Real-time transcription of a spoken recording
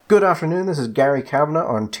Good afternoon, this is Gary Kavanagh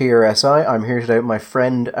on TRSI. I'm here today with my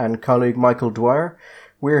friend and colleague Michael Dwyer.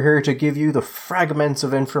 We're here to give you the fragments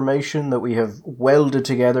of information that we have welded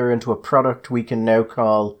together into a product we can now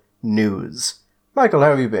call news. Michael, how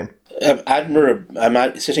have you been?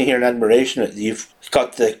 I'm sitting here in admiration that you've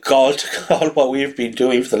got the gall to call what we've been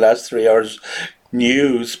doing for the last 3 hours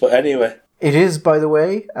news, but anyway. It is, by the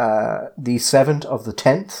way, the 7th of the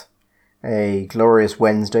 10th, a glorious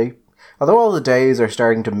Wednesday. Although all the days are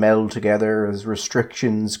starting to meld together as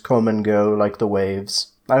restrictions come and go like the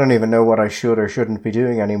waves. I don't even know what I should or shouldn't be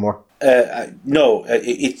doing anymore.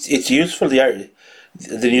 It's useful. The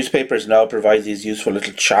newspapers now provide these useful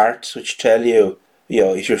little charts which tell you,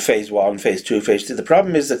 if you're phase 1, phase 2, phase 3. The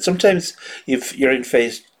problem is that sometimes if you're in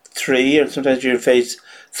phase 3 and sometimes you're in phase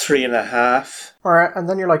 3.5. Alright, and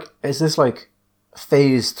then you're like, is this like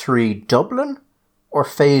phase 3 Dublin or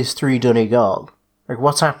phase 3 Donegal? Like,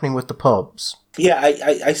 what's happening with the pubs? Yeah,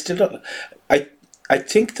 I still don't... I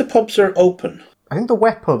think the pubs are open. I think the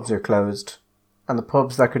wet pubs are closed, and the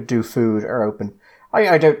pubs that could do food are open.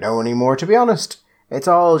 I don't know anymore, to be honest. It's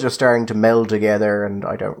all just starting to meld together, and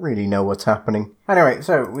I don't really know what's happening. Anyway,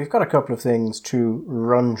 so we've got a couple of things to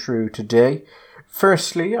run through today.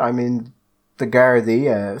 Firstly, I'm in the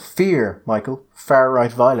Gardaí, fear, Michael,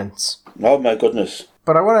 far-right violence. Oh my goodness.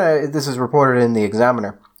 But this is reported in the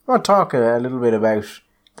Examiner. I want to talk a little bit about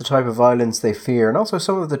the type of violence they fear and also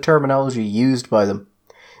some of the terminology used by them.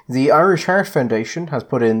 The Irish Heart Foundation has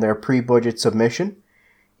put in their pre-budget submission.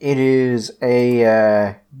 It is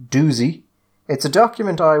a doozy. It's a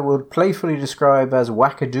document I would playfully describe as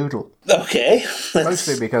wackadoodle. Okay.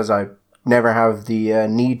 Mostly because I never have the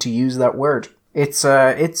need to use that word. It's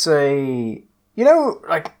a...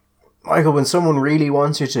 Michael, when someone really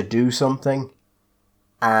wants you to do something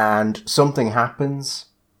and something happens...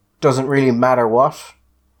 doesn't really matter what,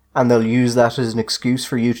 and they'll use that as an excuse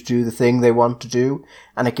for you to do the thing they want to do,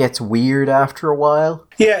 and it gets weird after a while.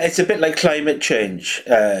 Yeah, it's a bit like climate change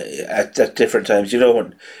at different times.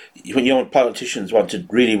 When politicians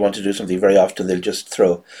really want to do something very often, they'll just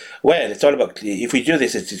throw, well, it's all about, if we do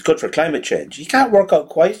this, it's good for climate change. You can't work out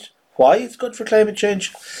quite why it's good for climate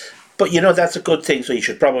change, but that's a good thing, so you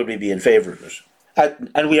should probably be in favour of it.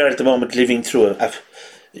 And we are at the moment living through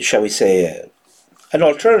shall we say, an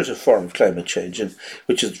alternative form of climate change,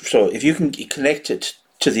 so if you can connect it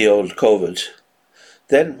to the old COVID,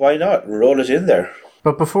 then why not roll it in there?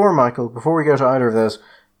 But before we go to either of those,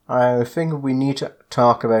 I think we need to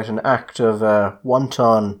talk about an act of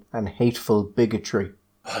wanton and hateful bigotry.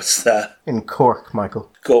 What's that? In Cork,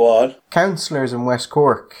 Michael. Go on. Councillors in West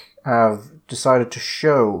Cork have decided to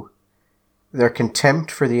show their contempt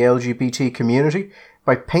for the LGBT community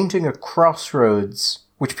by painting a crossroads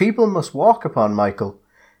which people must walk upon, Michael,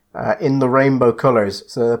 in the rainbow colours,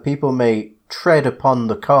 so that people may tread upon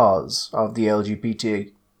the cause of the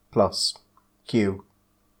LGBT plus Q.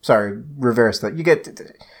 Sorry, reverse that. You get...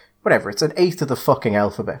 whatever, it's an eighth of the fucking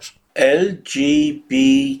alphabet.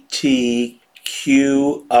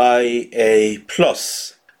 LGBTQIA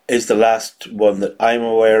plus is the last one that I'm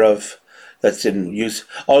aware of that's in use.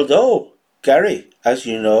 Although, Gary, as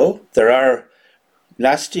you know, there are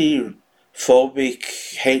nasty... phobic,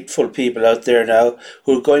 hateful people out there now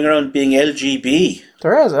who are going around being LGB.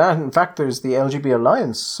 There is. In fact, there's the LGB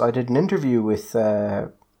Alliance. I did an interview with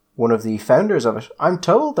one of the founders of it. I'm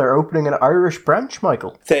told they're opening an Irish branch,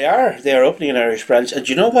 Michael. They are. They are opening an Irish branch. And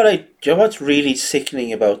do you know what's really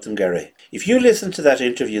sickening about them, Gary? If you listen to that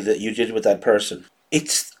interview that you did with that person,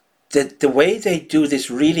 it's the way they do this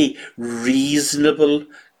really reasonable,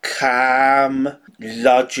 calm,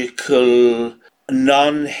 logical...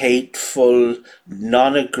 non-hateful,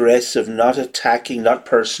 non-aggressive, not attacking, not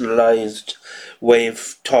personalised way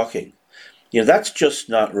of talking. That's just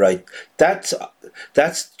not right. That's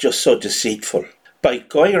just so deceitful. By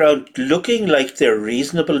going around looking like they're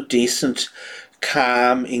reasonable, decent,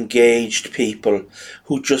 calm, engaged people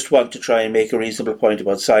who just want to try and make a reasonable point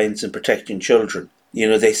about science and protecting children.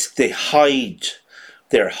 They hide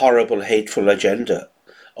their horrible, hateful agenda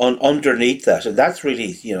underneath that. And that's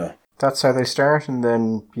really, That's how they start, and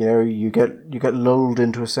then, you get lulled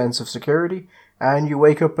into a sense of security, and you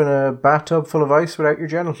wake up in a bathtub full of ice without your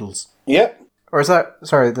genitals. Yep. Or is that...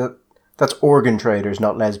 Sorry, that's organ traders,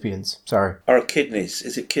 not lesbians. Sorry. Or kidneys.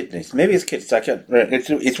 Is it kidneys? Maybe it's kidneys. I can't...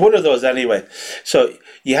 It's one of those anyway. So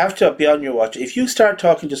you have to be on your watch. If you start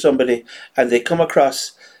talking to somebody and they come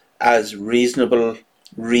across as reasonable,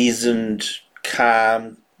 reasoned,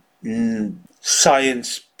 calm,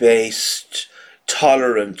 science-based...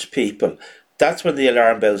 tolerant people, that's when the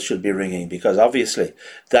alarm bells should be ringing, because obviously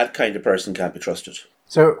that kind of person can't be trusted.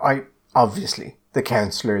 So obviously the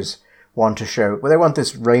councillors want to show, well, they want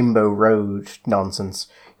this Rainbow Road nonsense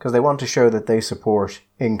because they want to show that they support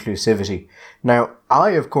inclusivity. Now,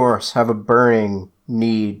 I, of course, have a burning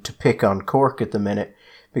need to pick on Cork at the minute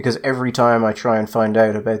because every time I try and find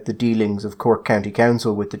out about the dealings of Cork County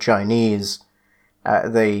Council with the Chinese,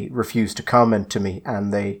 they refuse to comment to me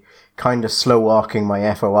and they kind of slow-walking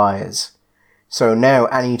my FOIs. So now,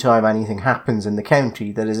 anytime anything happens in the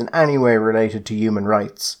county that is in any way related to human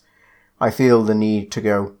rights, I feel the need to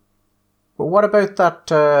go, but what about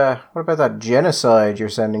that genocide you're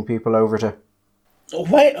sending people over to?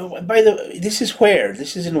 Why? This is where?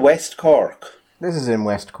 This is in West Cork. This is in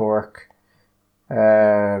West Cork.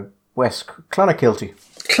 West Clonakilty.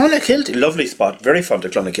 Clonakilty, lovely spot. Very fond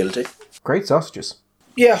of Clonakilty. Great sausages.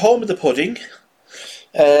 Yeah, home of the pudding.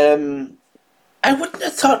 I wouldn't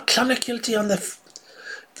have thought Clonakilty on the...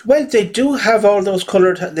 Well, they do have all those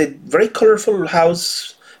very colourful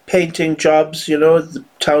house painting jobs, the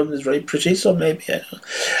town is very pretty, so maybe,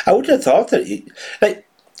 I wouldn't have thought that,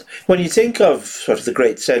 when you think of sort of the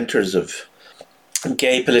great centres of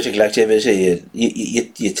gay political activity,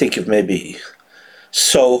 you think of maybe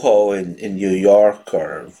Soho in New York,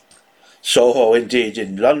 or Soho indeed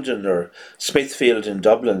in London, or Smithfield in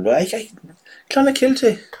Dublin, but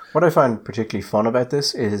Clonakilty. What I find particularly fun about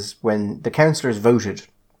this is when the councillors voted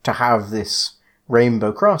to have this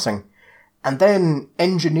rainbow crossing, and then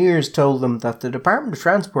engineers told them that the Department of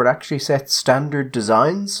Transport actually sets standard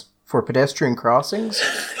designs for pedestrian crossings,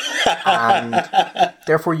 and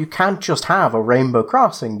therefore you can't just have a rainbow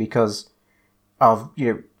crossing because of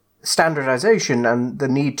standardization and the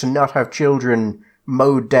need to not have children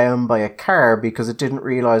mowed down by a car because it didn't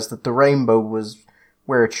realize that the rainbow was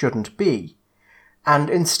where it shouldn't be. And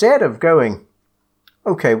instead of going,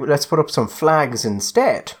 okay, let's put up some flags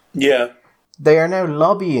instead. Yeah. They are now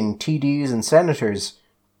lobbying TDs and senators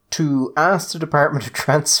to ask the Department of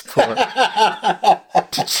Transport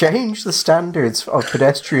to change the standards of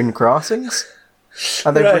pedestrian crossings.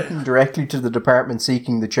 And they've written directly to the department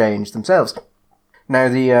seeking the change themselves. Now,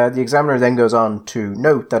 the Examiner then goes on to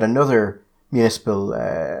note that another municipal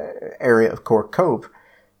area of Cork Cobh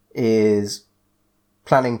is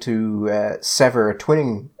planning to sever a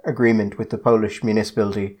twinning agreement with the Polish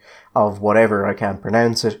municipality of whatever, I can't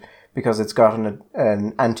pronounce it, because it's got an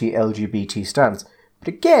anti-LGBT stance. But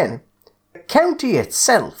again, the county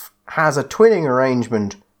itself has a twinning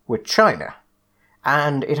arrangement with China.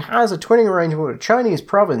 And it has a twinning arrangement with a Chinese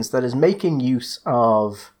province that is making use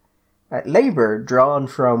of labour drawn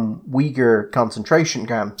from Uyghur concentration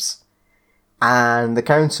camps. And the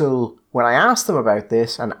council, when I asked them about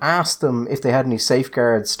this and asked them if they had any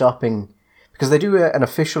safeguards stopping, because they do an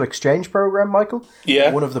official exchange program, Michael.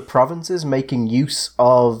 Yeah. One of the provinces making use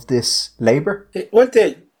of this labour. Well,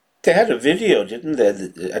 they had a video, didn't they?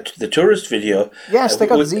 The tourist video. Yes, they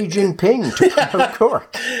got Xi Jinping to promote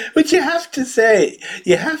Cork. But you have to say,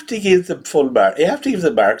 you have to give them full mark. You have to give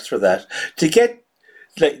them marks for that. To get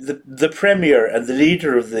like the premier and the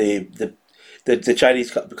leader of the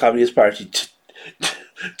Chinese Communist Party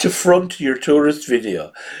to front your tourist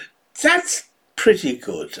video, that's pretty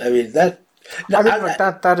good. I mean that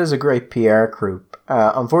is a great PR crew.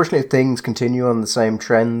 Unfortunately, if things continue on the same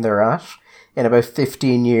trend they're at, in about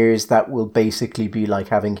 15 years, that will basically be like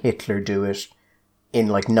having Hitler do it in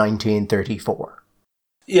like 1934.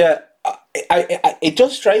 Yeah, it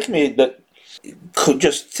does strike me that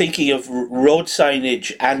just thinking of road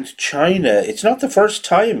signage and China, it's not the first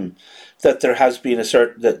time that there has been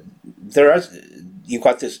you've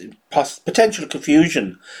got this potential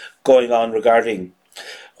confusion going on regarding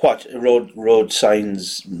what road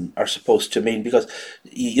signs are supposed to mean, because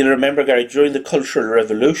you remember, Gary, during the Cultural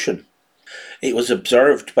Revolution, it was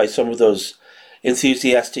observed by some of those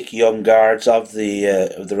enthusiastic young guards of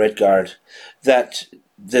the Red Guard that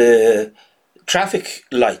the traffic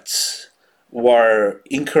lights were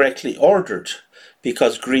incorrectly ordered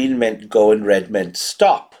because green meant go and red meant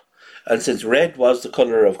stop. And since red was the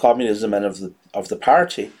colour of communism and of the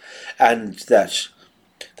party, and that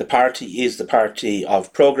the party is the party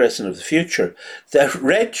of progress and of the future, that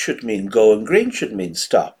red should mean go and green should mean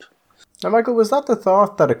stop. Now, Michael, was that the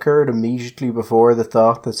thought that occurred immediately before the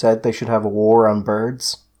thought that said they should have a war on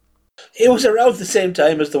birds? It was around the same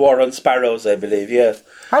time as the war on sparrows, I believe, yeah.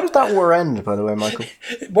 How did that war end, by the way, Michael?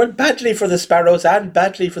 Well, badly for the sparrows and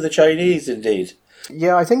badly for the Chinese, indeed.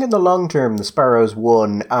 Yeah, I think in the long term, the sparrows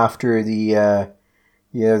won after the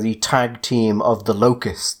tag team of the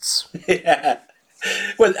locusts. Yeah.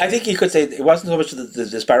 Well, I think you could say it wasn't so much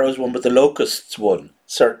the sparrows won, but the locusts won,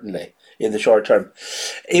 certainly, in the short term.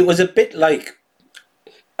 It was a bit like,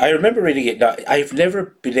 I remember reading it now, I've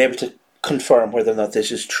never been able to confirm whether or not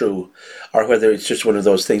this is true, or whether it's just one of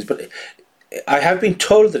those things. But I have been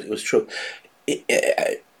told that it was true.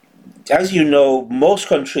 As you know, most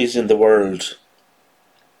countries in the world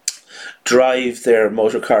drive their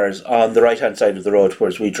motor cars on the right-hand side of the road,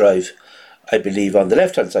 whereas we drive, I believe, on the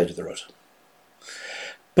left-hand side of the road.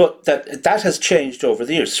 But that has changed over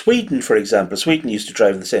the years. Sweden, for example, Sweden used to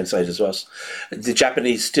drive on the same side as us. The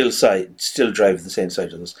Japanese still drive on the same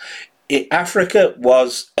side as us. Africa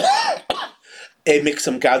was a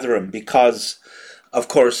mixum gatherum because, of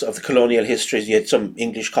course, of the colonial histories. You had some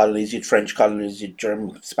English colonies, you had French colonies, you had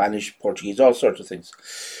German, Spanish, Portuguese, all sorts of things.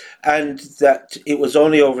 And that it was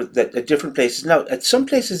only over at different places. Now, at some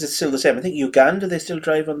places it's still the same. I think Uganda, they still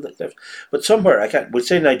drive on the left. But somewhere, we'll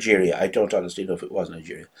say Nigeria, I don't honestly know if it was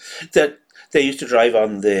Nigeria, that they used to drive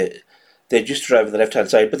on the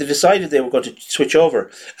left-hand side, but they decided they were going to switch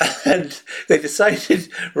over. And they decided,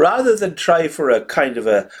 rather than try for a kind of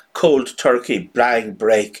a cold turkey, bang,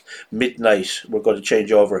 break, midnight, we're going to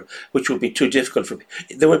change over, which would be too difficult for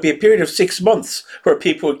people. There would be a period of 6 months where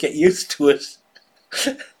people would get used to it.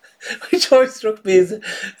 Which always struck me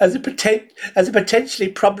as a potentially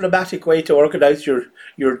problematic way to organise the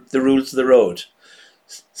rules of the road.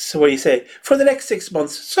 So where you say, for the next 6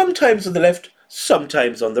 months, sometimes on the left,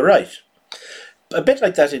 sometimes on the right. A bit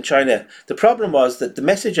like that in China. The problem was that the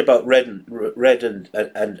message about red and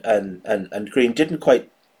green didn't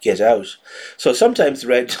quite get out. So sometimes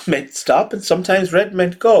red meant stop and sometimes red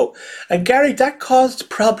meant go. And Gary, that caused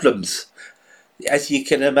problems, as you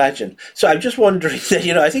can imagine. So I'm just wondering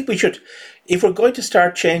that, I think we should, if we're going to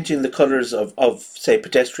start changing the colours of say,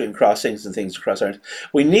 pedestrian crossings and things across Ireland,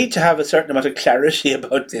 we need to have a certain amount of clarity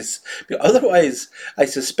about this. Otherwise, I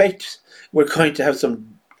suspect we're going to have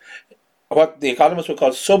some, what the economists would call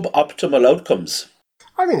suboptimal outcomes.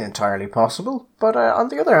 I mean, entirely possible, but on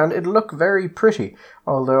the other hand, it'll look very pretty,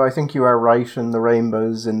 although I think you are right, and the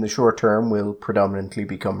rainbows in the short term will predominantly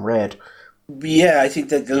become red. Yeah, I think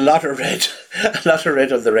that a lot of red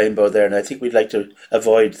on the rainbow there, and I think we'd like to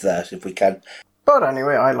avoid that if we can. But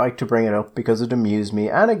anyway, I like to bring it up because it amused me,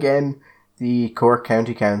 and again, the Cork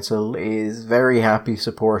County Council is very happy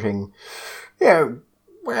supporting,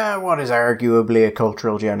 what is arguably a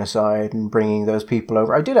cultural genocide and bringing those people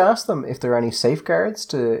over. I did ask them if there are any safeguards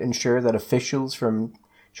to ensure that officials from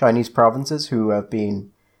Chinese provinces who have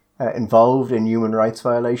been involved in human rights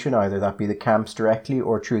violation, either that be the camps directly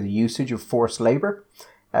or through the usage of forced labour,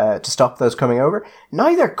 to stop those coming over.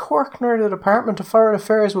 Neither Cork nor the Department of Foreign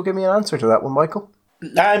Affairs will give me an answer to that one, Michael.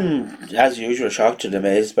 I'm, as usual, shocked and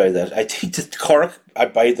amazed by that. I think that Cork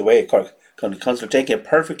County Council taking a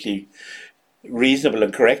perfectly reasonable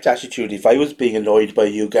and correct attitude. If I was being annoyed by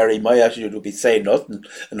you, Gary, my attitude would be say nothing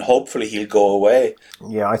and hopefully he'll go away.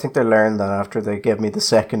 Yeah, I think they learned that after they gave me the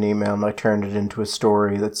second email and I turned it into a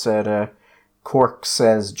story that said, Cork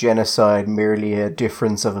says genocide merely a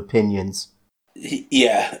difference of opinions.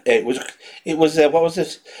 Yeah, it was what was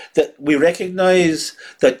it? That we recognise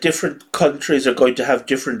that different countries are going to have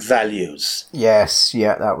different values. Yes,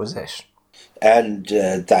 yeah, that was it. And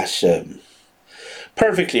that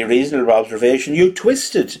perfectly reasonable observation you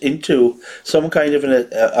twisted into some kind of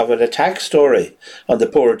an attack story on the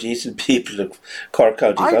poor decent people of Cork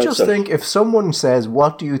County Council. I just think if someone says,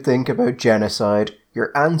 what do you think about genocide,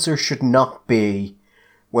 your answer should not be,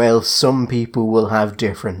 well, some people will have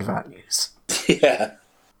different values. Yeah.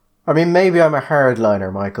 I mean, maybe I'm a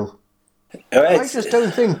hardliner, Michael. I just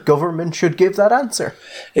don't think government should give that answer.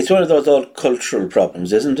 It's one of those old cultural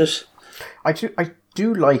problems, isn't it?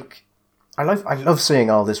 I love seeing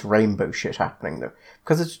all this rainbow shit happening, though,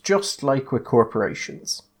 because it's just like with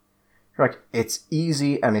corporations. Like, it's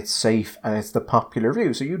easy and it's safe and it's the popular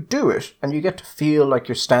view, so you do it and you get to feel like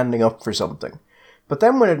you're standing up for something. But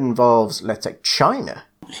then when it involves, let's say, China,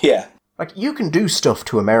 yeah, like, you can do stuff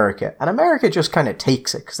to America, and America just kind of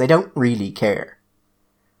takes it because they don't really care.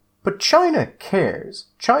 But China cares.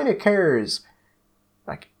 China cares,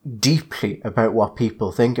 like, deeply about what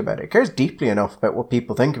people think about it. It cares deeply enough about what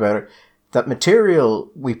people think about it that material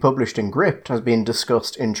we published in Gript has been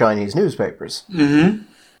discussed in Chinese newspapers. Mm-hmm.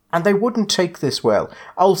 And they wouldn't take this well.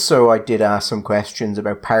 Also, I did ask some questions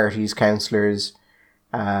about parties, councillors,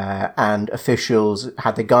 and officials.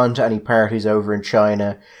 Had they gone to any parties over in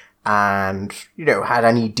China and, had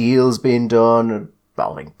any deals been done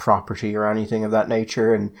involving property or anything of that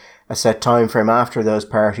nature, and a set time frame after those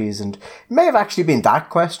parties. And it may have actually been that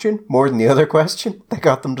question, more than the other question, that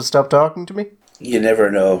got them to stop talking to me. You never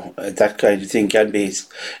know. That kind of thing can be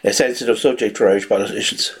a sensitive subject for Irish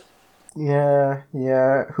politicians. Yeah.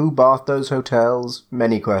 Who bought those hotels?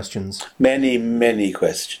 Many questions. Many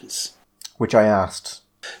questions. Which I asked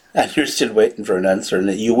And you're still waiting for an answer,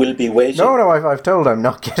 and you will be waiting. No, I've told I'm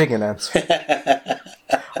not getting an answer.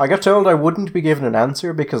 I got told I wouldn't be given an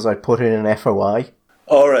answer because I put in an FOI.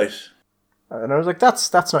 All right. And I was like,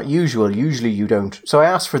 that's not usual. Usually you don't. So I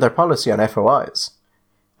asked for their policy on FOIs.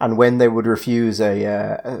 And when they would refuse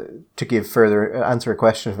to give further answer a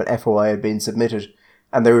question if an FOI had been submitted,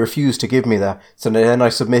 and they refused to give me that, so then I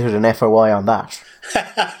submitted an FOI on that.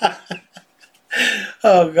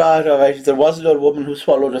 Oh God! All right. There was an old woman who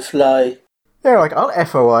swallowed a fly. They're like, I'll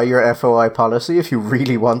FOI your FOI policy if you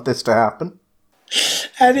really want this to happen.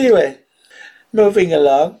 Anyway, moving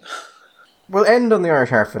along. We'll end on the Irish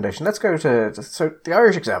Heart Foundation. Let's go to the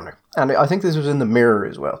Irish Examiner. And I think this was in the Mirror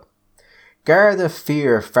as well. Garda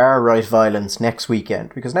fear far-right violence next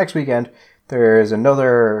weekend. Because next weekend there's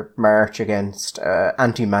another march against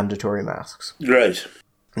anti-mandatory masks. Right.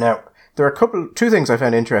 Now, there are two things I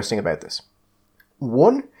found interesting about this.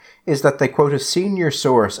 One is that they quote a senior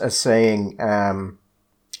source as saying, and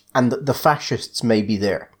the fascists may be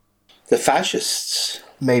there. The fascists?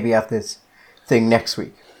 Maybe at this thing next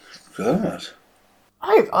week. God.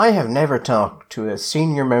 I have never talked to a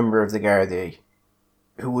senior member of the Gardaí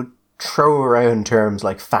who would throw around terms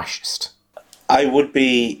like fascist. I would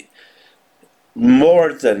be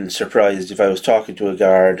more than surprised if I was talking to a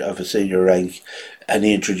guard of a senior rank and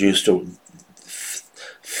he introduced a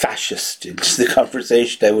fascist into the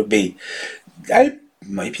conversation. I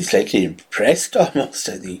might be slightly impressed almost.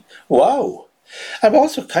 I think, wow. I'm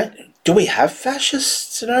also do we have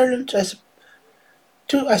fascists in Ireland?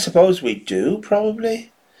 I suppose we do,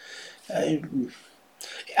 probably. And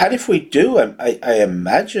if we do, I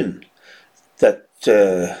imagine that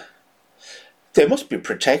they must be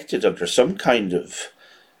protected under some kind of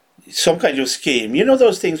scheme. You know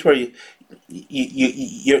those things where you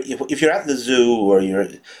if you're at the zoo or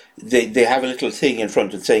they have a little thing in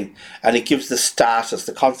front of saying, and it gives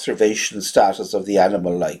the conservation status of the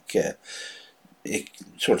animal, like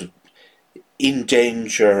sort of in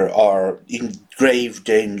danger or in grave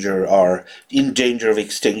danger or in danger of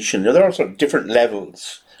extinction. There are sort of different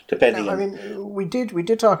levels depending on. I mean, we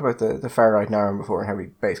did talk about the far right Nairn before and how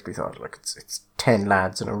we basically thought like it's 10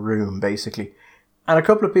 lads in a room basically, and a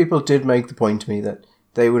couple of people did make the point to me that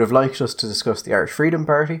they would have liked us to discuss the Irish Freedom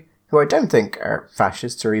Party, who I don't think are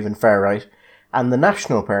fascists or even far right, and the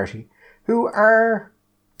National Party, who are,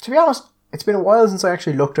 to be honest, it's been a while since I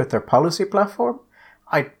actually looked at their policy platform.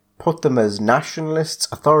 I put them as nationalists,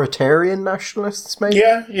 authoritarian nationalists, maybe.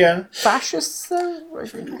 Yeah. Fascists, though?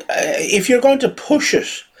 If you're going to push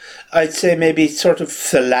it, I'd say maybe sort of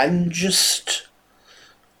phalangist,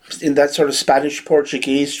 in that sort of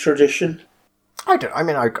Spanish-Portuguese tradition. I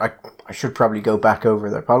should probably go back over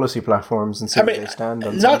their policy platforms and see where they stand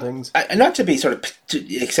on some things. Not to be sort of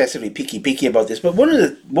excessively picky about this, but one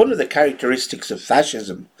of the characteristics of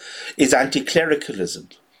fascism is anti-clericalism.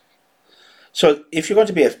 So if you're going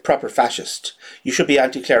to be a proper fascist, you should be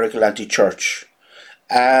anti-clerical, anti-church.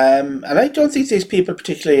 And I don't think these people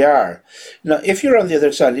particularly are. Now, if you're on the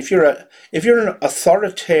other side, if you're an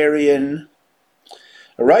authoritarian,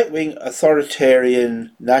 a right-wing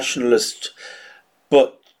authoritarian nationalist,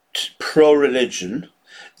 but pro-religion,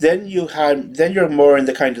 then you're more in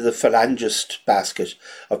the kind of the phalangist basket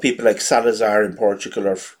of people like Salazar in Portugal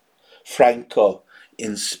or Franco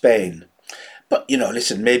in Spain. But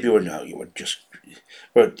listen, maybe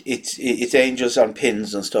it's angels on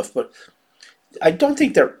pins and stuff, but I don't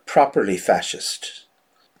think they're properly fascist.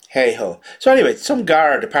 Hey ho. So anyway, some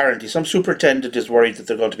superintendent is worried that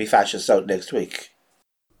they're going to be fascists out next week.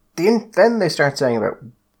 Then they start saying about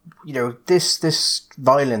this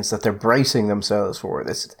violence that they're bracing themselves for,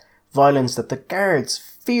 this violence that the guards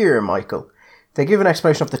fear, Michael. They give an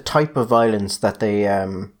explanation of the type of violence that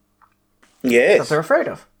that they're afraid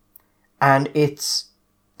of. And they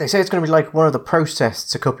say it's going to be like one of the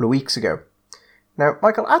protests a couple of weeks ago. Now,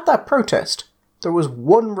 Michael, at that protest, there was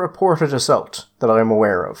one reported assault that I'm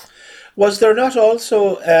aware of. Was there not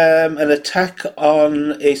also an attack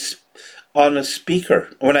on a speaker?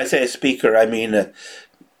 When I say a speaker, I mean a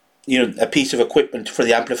piece of equipment for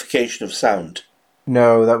the amplification of sound.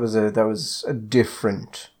 No, that was a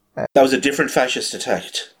different. That was a different fascist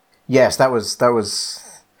attack. Yes, that was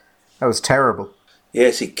terrible.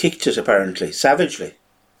 Yes, he kicked it apparently savagely.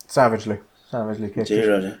 Savagely kicked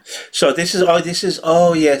it. So this is.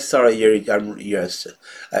 Oh yes, sorry. Yes,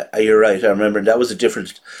 you're right. I remember that was a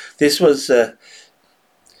different. This was.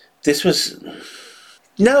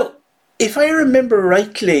 Now, if I remember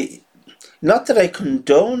rightly, not that I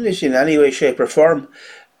condone it in any way, shape, or form,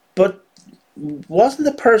 but wasn't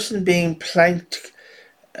the person being planked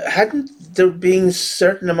hadn't there been a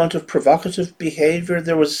certain amount of provocative behaviour?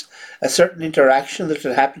 There was a certain interaction that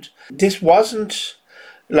had happened. This wasn't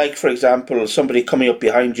like, for example, somebody coming up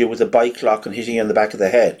behind you with a bike lock and hitting you on the back of the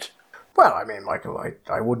head. Well, I mean, Michael,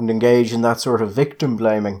 I wouldn't engage in that sort of victim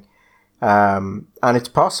blaming. And it's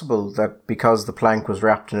possible that because the plank was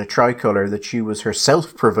wrapped in a tricolour, that she was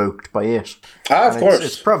herself provoked by it. Of course.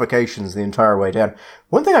 It's provocations the entire way down.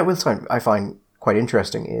 One thing I find quite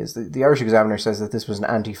interesting is the Irish Examiner says that this was an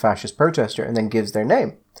anti-fascist protester and then gives their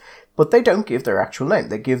name. But they don't give their actual name.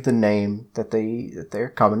 They give the name that they're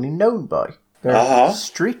commonly known by. Their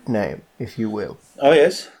street name, if you will. Oh,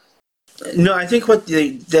 yes. No, I think what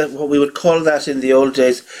we would call that in the old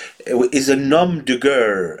days is a nom de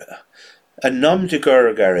guerre. A nom de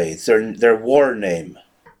guerre, Gary. It's their war name.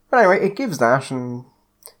 But anyway, it gives that and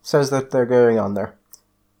says that they're going on there.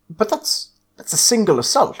 But that's a single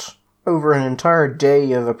assault over an entire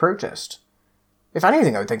day of a protest. If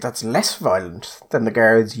anything, I would think that's less violent than the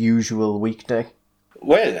Guards' usual weekday.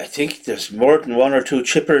 Well, I think there's more than one or two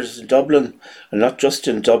chippers in Dublin, and not just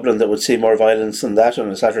in Dublin, that would see more violence than that on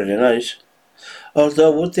a Saturday night.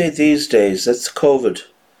 Although, would they these days? That's COVID.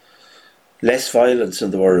 Less violence in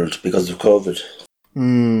the world because of COVID.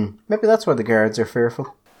 Maybe that's why the Guards are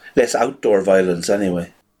fearful. Less outdoor violence,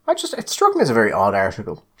 anyway. It struck me as a very odd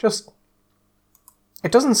article.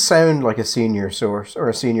 It doesn't sound like a senior source or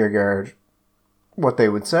a senior guard what they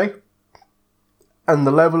would say. And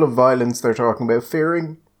the level of violence they're talking about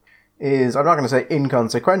fearing is, I'm not going to say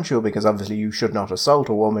inconsequential, because obviously you should not assault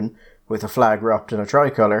a woman with a flag wrapped in a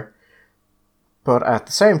tricolour. But at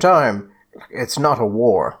the same time, it's not a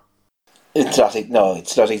war. It's not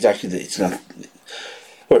exactly. It's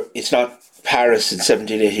not Paris in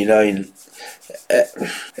 1789.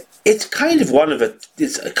 It's kind of one of a.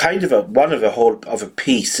 It's kind of a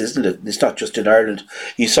piece, isn't it? It's not just in Ireland.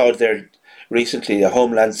 You saw there recently a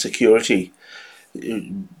Homeland Security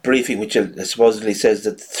briefing, which supposedly says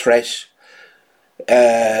that the threat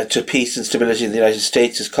to peace and stability in the United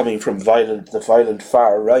States is coming from the violent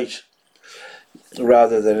far right,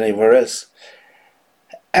 rather than anywhere else.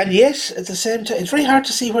 And yet, at the same time, it's very hard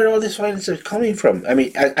to see where all this violence is coming from. I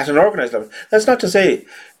mean, at an organised level. That's not to say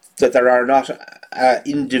that there are not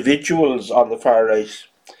individuals on the far right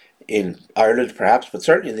in Ireland, perhaps, but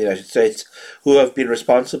certainly in the United States, who have been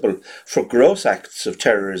responsible for gross acts of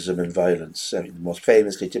terrorism and violence. I mean, most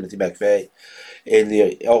famously, Timothy McVeigh in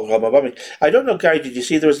the Oklahoma bombing. I don't know, Gary, did you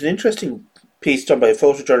see there was an interesting piece done by a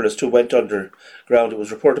photojournalist who went underground? It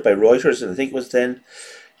was reported by Reuters, and I think it was then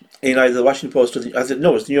in either the Washington Post or it was the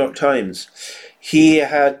New York Times. He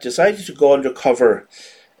had decided to go undercover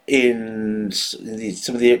in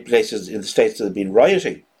some of the places in the States that had been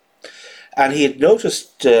rioting. And he had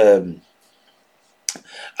noticed, after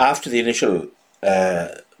the initial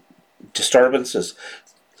disturbances,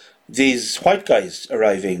 these white guys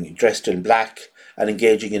arriving dressed in black and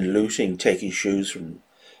engaging in looting, taking shoes from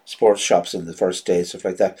sports shops in the first day, stuff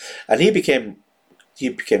like that. And he became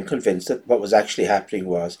convinced that what was actually happening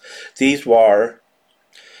was these were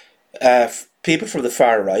people from the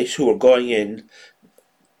far right who were going in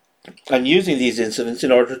and using these incidents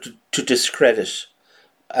in order to discredit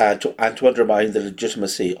and to undermine the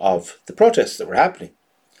legitimacy of the protests that were happening.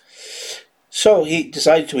 So he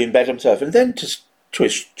decided to embed himself, and then to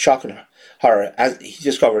his shock and horror, as he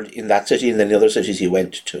discovered in that city and then the other cities he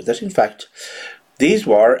went to, that in fact these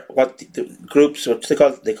were what the groups, what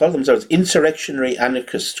they call themselves insurrectionary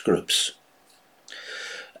anarchist groups.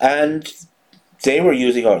 And they were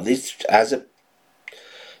using all this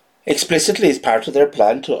explicitly as part of their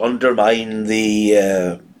plan to undermine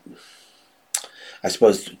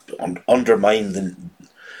undermine the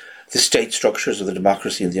state structures of the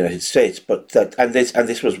democracy in the United States. But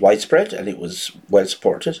this was widespread, and it was well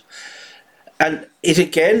supported. And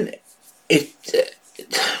it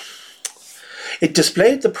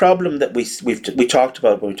displayed the problem that we talked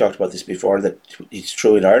about when we talked about this before, that it's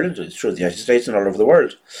true in Ireland, it's true in the United States and all over the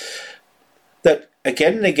world, that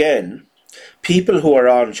again and again, people who are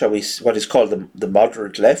on, what is called the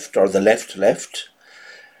moderate left or the left,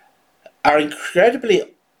 are incredibly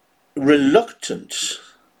reluctant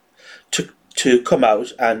to come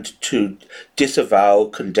out and to disavow,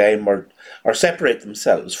 condemn, or separate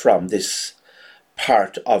themselves from this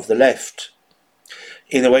part of the left,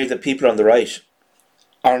 in a way that people on the right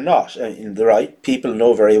are not. In the right, people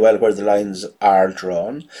know very well where the lines are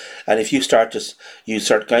drawn, and if you start to use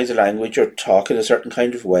certain kinds of language or talk in a certain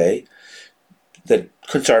kind of way, the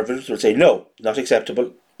conservatives will say, no, not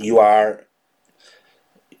acceptable, you are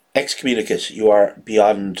excommunicate, you are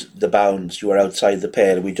beyond the bounds, you are outside the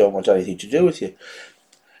pale, we don't want anything to do with you.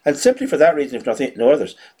 And simply for that reason, if no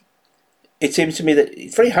others, it seems to me that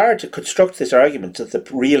it's very hard to construct this argument that the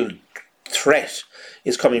real threat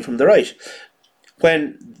is coming from the right,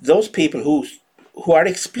 when those people who are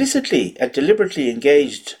explicitly and deliberately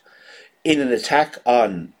engaged in an attack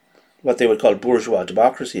on what they would call bourgeois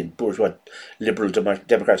democracy and bourgeois liberal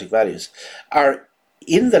democratic values are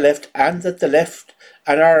in the left and at the left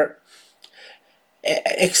and are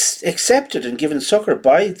accepted and given succor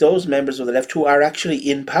by those members of the left who are actually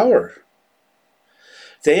in power.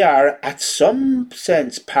 They are, at some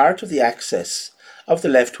sense, part of the axis of the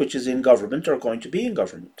left which is in government or going to be in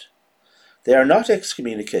government. They are not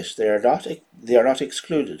excommunicated. They are not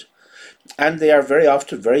excluded, and they are very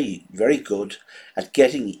often very, very good at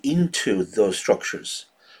getting into those structures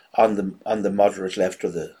on the moderate left or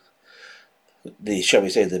the shall we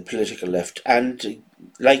say the political left. And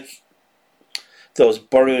like those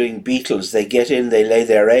burrowing beetles, they get in, they lay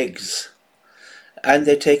their eggs, and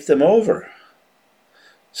they take them over.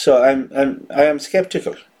 So I am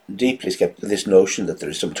sceptical, deeply sceptical, of this notion that there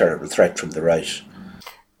is some terrible threat from the right.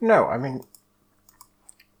 No, I mean,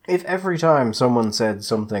 if every time someone said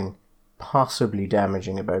something possibly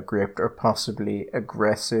damaging about Gript or possibly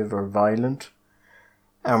aggressive or violent,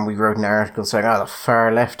 and we wrote an article saying, the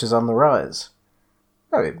far left is on the rise,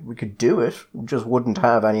 we could do it, we just wouldn't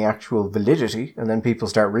have any actual validity, and then people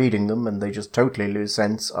start reading them and they just totally lose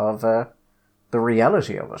sense of the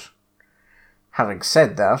reality of it. Having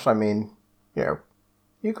said that, I mean,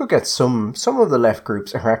 you could get some of the left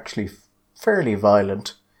groups are actually fairly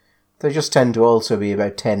violent. They just tend to also be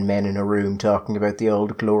about 10 men in a room talking about the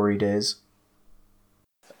old glory days.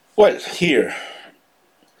 Well, here.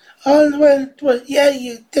 Then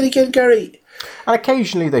again, Gary. And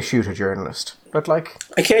occasionally they shoot a journalist, but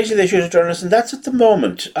Occasionally they shoot a journalist, and that's at the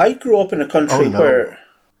moment. I grew up in a country where...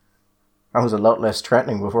 I was a lot less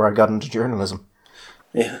threatening before I got into journalism.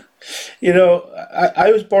 Yeah.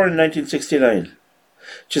 I was born in 1969,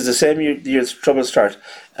 which is the same year the Troubles start.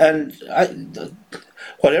 And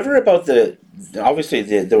whatever about obviously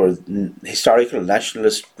there were historical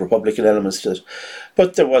nationalist Republican elements to it,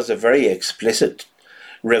 but there was a very explicit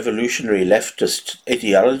revolutionary leftist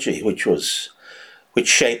ideology which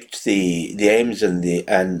shaped the aims and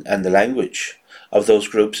the language of those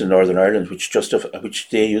groups in Northern Ireland, which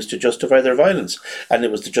they used to justify their violence, and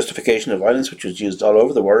it was the justification of violence which was used all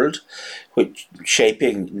over the world, which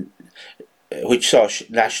saw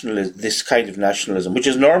this kind of nationalism, which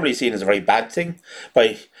is normally seen as a very bad thing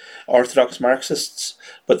by orthodox Marxists,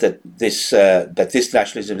 but that this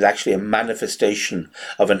nationalism is actually a manifestation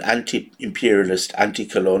of an anti-imperialist,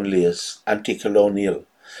 anti-colonial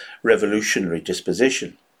revolutionary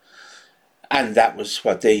disposition. And that was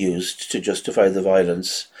what they used to justify the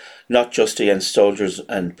violence, not just against soldiers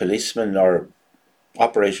and policemen or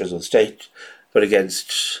operators of the state, but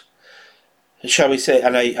against, shall we say,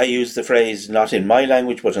 and I use the phrase not in my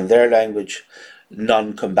language but in their language,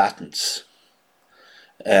 non-combatants.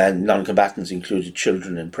 And non-combatants included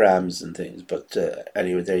children in prams and things, but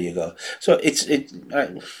anyway, there you go. So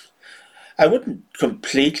I wouldn't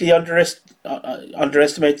completely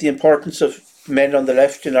underestimate the importance of men on the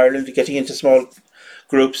left in Ireland getting into small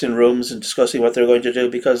groups in rooms and discussing what they're going to do,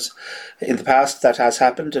 because in the past that has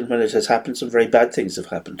happened, and when it has happened, some very bad things have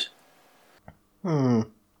happened.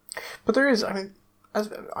 But there is, I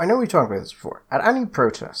know we talked about this before, at any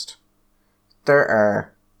protest, there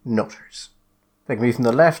are nutters. They can be from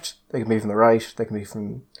the left, they can be from the right, they can be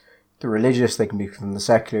from the religious, they can be from the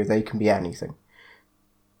secular, they can be anything.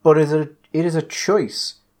 But it is a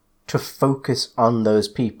choice to focus on those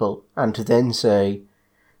people and to then say,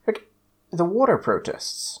 the water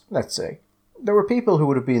protests, let's say, there were people who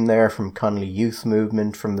would have been there from Connolly Youth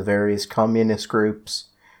Movement, from the various communist groups,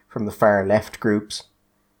 from the far left groups,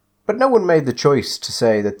 but no one made the choice to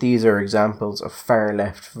say that these are examples of far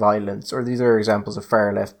left violence or these are examples of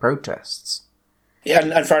far left protests. Yeah,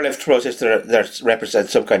 and far left protests that represent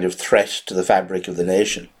some kind of threat to the fabric of the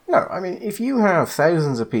nation. No, if you have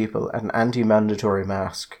thousands of people at an anti-mandatory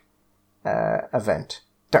mask event,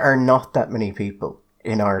 there are not that many people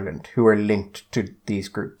in Ireland who are linked to these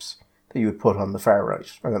groups that you would put on the far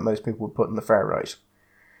right, or that most people would put on the far right.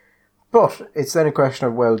 But it's then a question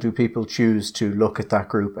of, well, do people choose to look at that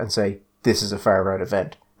group and say, this is a far right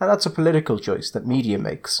event? And that's a political choice that media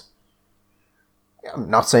makes. I'm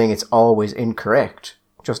not saying it's always incorrect,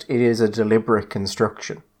 just it is a deliberate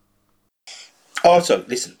construction. Also,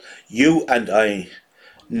 listen, you and I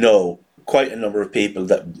know quite a number of people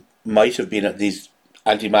that might have been at these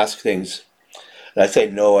anti-mask things. And I say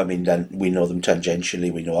no, then we know them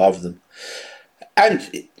tangentially, we know of them.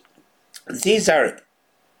 And these are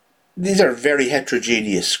very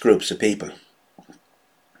heterogeneous groups of people.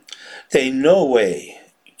 They in no way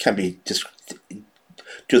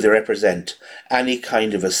do they represent any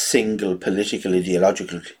kind of a single political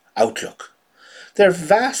ideological outlook. They're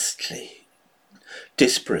vastly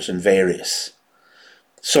disparate and various.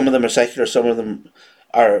 Some of them are secular, some of them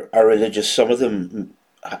are religious, some of them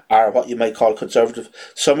are what you might call conservative.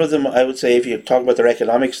 Some of them, I would say, if you talk about their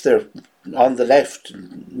economics, they're on the left,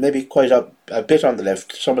 maybe quite a bit on the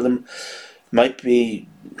left. Some of them might be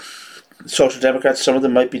social democrats, some of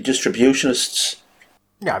them might be distributionists.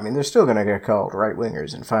 Yeah, I mean, they're still going to get called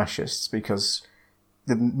right-wingers and fascists because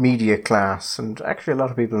the media class, and actually a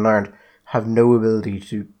lot of people in Ireland, have no ability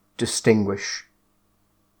to distinguish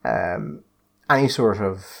any sort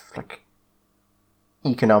of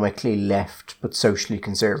economically left but socially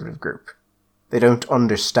conservative group. They don't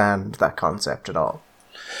understand that concept at all.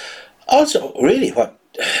 Also, really, what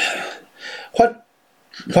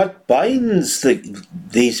binds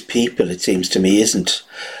these people, it seems to me, isn't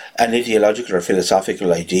an ideological or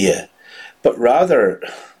philosophical idea, but rather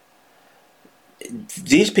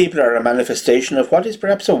these people are a manifestation of what is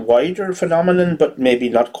perhaps a wider phenomenon, but maybe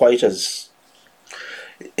not quite as...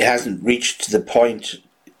 It hasn't reached the point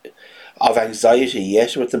of anxiety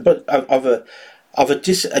yet with them, but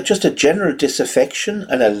just a general disaffection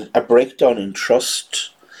and a breakdown in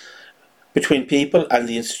trust between people and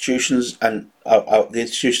the institutions and the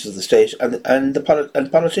institutions of the state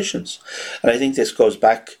and politicians. And I think this goes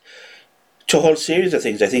back to a whole series of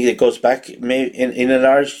things. I think it goes back in a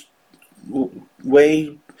large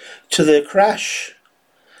way to the crash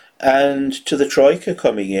and to the Troika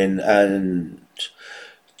coming in and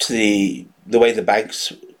to the way the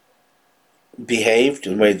banks behaved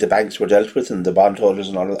and the way the banks were dealt with and the bondholders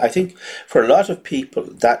and all of that. I think for a lot of people,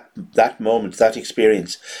 that moment, that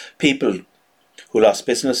experience, people who lost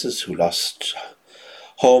businesses, who lost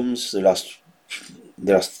homes, they lost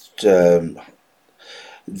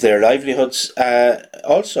their livelihoods.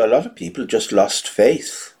 Also, a lot of people just lost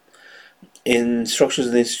faith in structures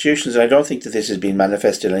and institutions, and I don't think that this has been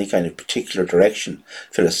manifested in any kind of particular direction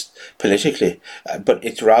politically, but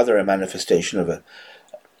it's rather a manifestation of a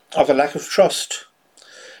lack of trust,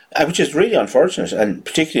 which is really unfortunate, and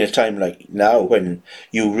particularly at a time like now when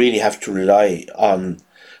you really have to rely on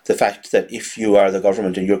the fact that if you are the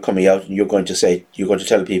government and you're coming out and you're going to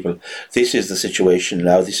tell people, this is the situation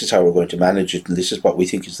now, this is how we're going to manage it, and this is what we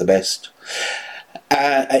think is the best.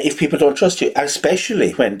 If people don't trust you,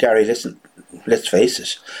 especially when, Gary, listen, let's face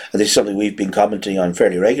it, and this is something we've been commenting on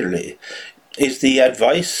fairly regularly, is the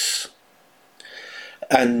advice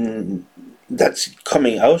and that's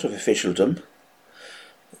coming out of officialdom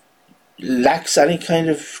lacks any kind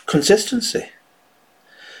of consistency.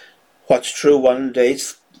 What's true one day,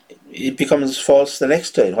 it becomes false the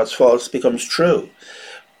next day, and what's false becomes true.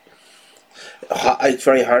 It's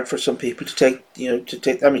very hard for some people to take.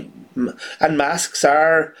 I mean, and masks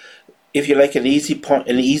are, if you like, an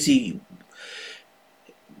easy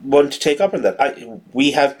one to take up on that.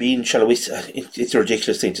 We have been, it's a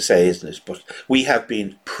ridiculous thing to say, isn't it? But we have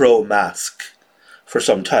been pro-mask for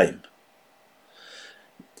some time.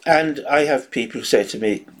 And I have people who say to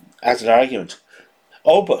me, as an argument,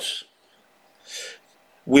 oh, but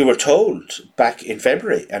we were told back in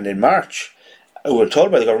February and in March, we were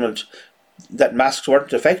told by the government that masks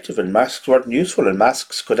weren't effective and masks weren't useful and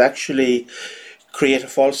masks could actually create a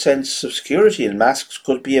false sense of security and masks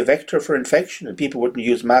could be a vector for infection and people wouldn't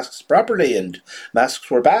use masks properly and masks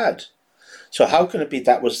were bad. So how can it be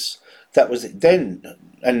that was it then,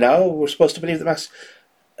 and now we're supposed to believe the masks?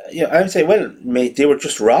 I would say, well, they were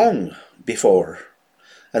just wrong before,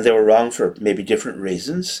 and they were wrong for maybe different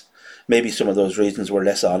reasons. Maybe some of those reasons were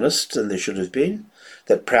less honest than they should have been.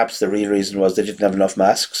 That perhaps the real reason was they didn't have enough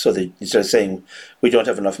masks, so instead of saying we don't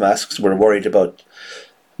have enough masks, we're worried about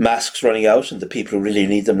masks running out and the people who really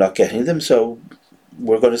need them not getting them, so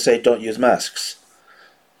we're going to say don't use masks.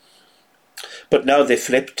 But now they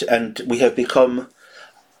flipped and the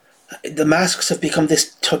masks have become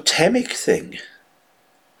this totemic thing.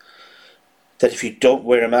 That if you don't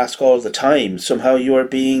wear a mask all the time, somehow you're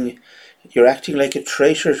acting like a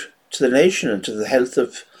traitor to the nation and to the health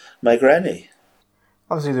of my granny.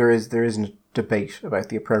 Obviously there is a debate about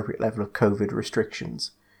the appropriate level of COVID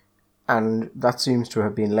restrictions, and that seems to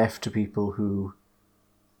have been left to people who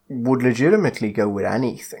would legitimately go with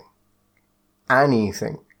anything.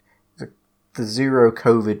 Anything. The zero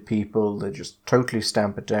COVID people, they just totally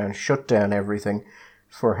stamp it down, shut down everything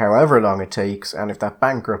for however long it takes, and if that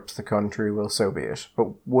bankrupts the country, well, so be it.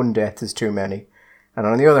 But one death is too many. And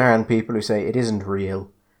on the other hand, people who say it isn't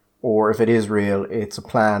real, or if it is real, it's a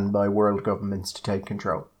plan by world governments to take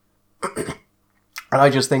control. And I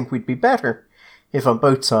just think we'd be better if on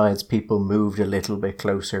both sides people moved a little bit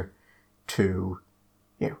closer to,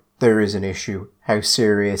 there is an issue. How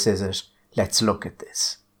serious is it? Let's look at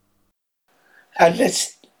this. And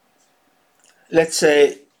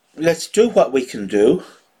let's do what we can do.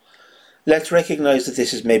 Let's recognise that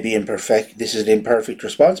this is maybe imperfect. This is an imperfect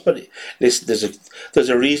response, but there's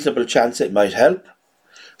a reasonable chance it might help.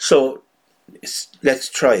 So let's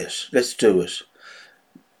try it. Let's do it.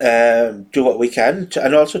 Do what we can,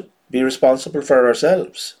 and also be responsible for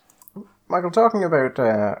ourselves. Michael, talking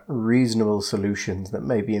about reasonable solutions that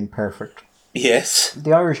may be imperfect. Yes.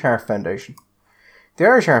 The Irish Heart Foundation. The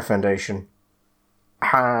Irish Heart Foundation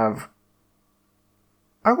have...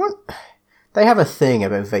 They have a thing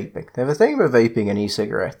about vaping. They have a thing about vaping and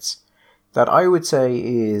e-cigarettes that I would say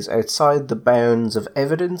is outside the bounds of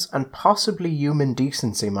evidence and possibly human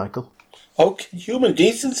decency, Michael. Okay, human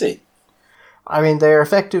decency? I mean, they're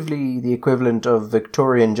effectively the equivalent of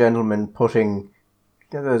Victorian gentlemen putting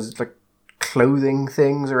those like clothing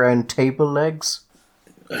things around table legs.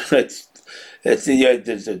 The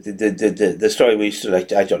story we used to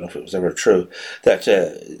like. I don't know if it was ever true that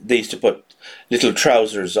they used to put little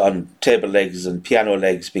trousers on table legs and piano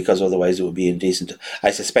legs because otherwise it would be indecent. I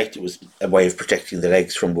suspect it was a way of protecting the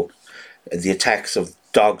legs from the attacks of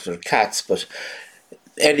dogs or cats. But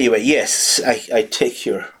anyway, yes, I take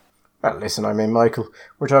your... Well, listen, I mean, Michael,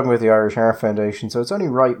 we're talking about the Irish Heart Foundation, so it's only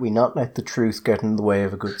right we not let the truth get in the way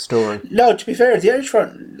of a good story. No, to be fair, the Irish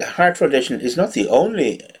Heart Foundation is not the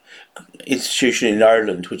only institution in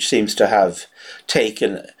Ireland which seems to have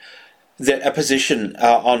taken a position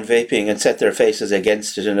on vaping and set their faces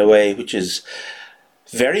against it in a way which is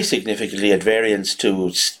very significantly at variance to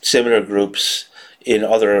similar groups in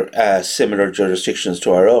other similar jurisdictions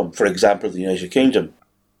to our own. For example, the United Kingdom.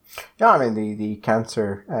 Yeah, I mean, the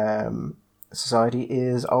Cancer Society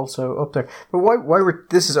is also up there. But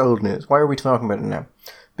this is old news. Why are we talking about it now?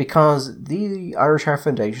 Because the Irish Heart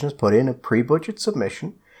Foundation has put in a pre-budget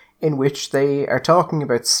submission in which they are talking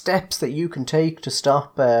about steps that you can take to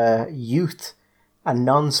stop youth and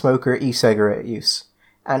non-smoker e-cigarette use.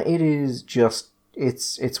 And it is just,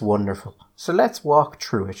 it's wonderful. So let's walk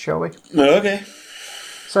through it, shall we? Okay.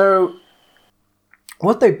 So,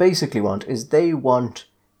 what they basically want is they want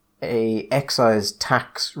a excise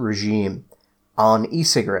tax regime on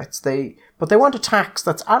e-cigarettes. But they want a tax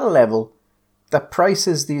that's at a level that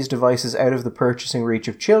prices these devices out of the purchasing reach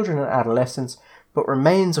of children and adolescents, but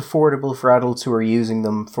remains affordable for adults who are using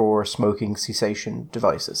them for smoking cessation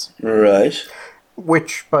devices. Right.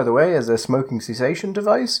 Which, by the way, as a smoking cessation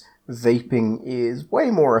device, vaping is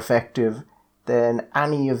way more effective than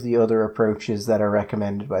any of the other approaches that are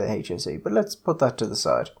recommended by the HSE. But let's put that to the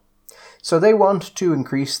side. So they want to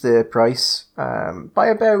increase the price by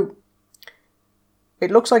about,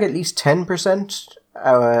 it looks like at least 10%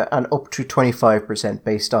 and up to 25%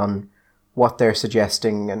 based on what they're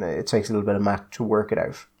suggesting, and it takes a little bit of math to work it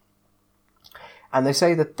out. And they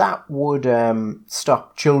say that would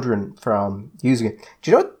stop children from using it.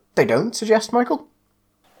 Do you know what they don't suggest, Michael?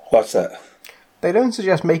 What's that? They don't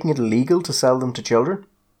suggest making it illegal to sell them to children.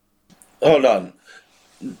 Hold on.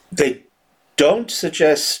 They don't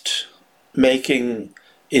suggest making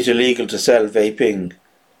it illegal to sell vaping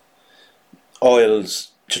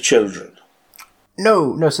oils to children.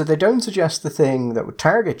 No, so they don't suggest the thing that would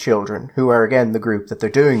target children, who are, again, the group that they're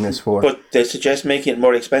doing this for. But they suggest making it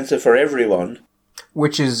more expensive for everyone.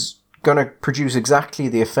 Which is going to produce exactly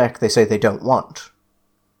the effect they say they don't want.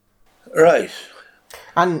 Right.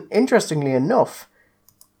 And interestingly enough,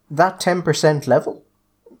 that 10% level,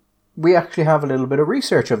 we actually have a little bit of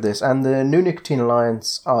research of this, and the New Nicotine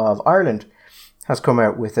Alliance of Ireland has come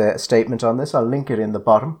out with a statement on this. I'll link it in the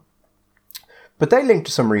bottom. But they linked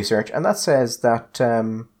to some research, and that says that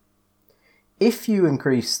if you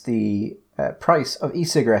increase the price of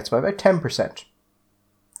e-cigarettes by about 10%,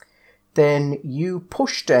 then you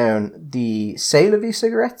push down the sale of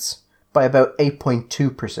e-cigarettes by about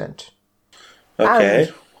 8.2%. Okay.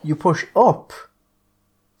 And you push up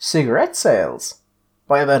cigarette sales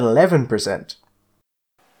by about 11%.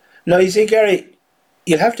 Now, you see, Gary,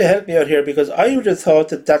 you'll have to help me out here, because I would have thought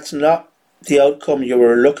that that's not the outcome you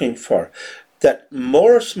were looking for. That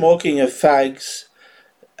more smoking of fags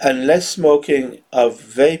and less smoking of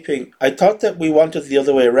vaping. I thought that we wanted the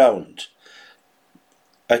other way around.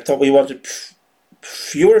 I thought we wanted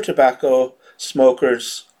fewer tobacco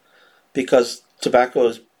smokers because tobacco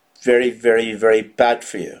is very, very, very bad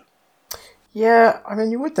for you. Yeah, I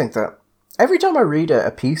mean, you would think that. Every time I read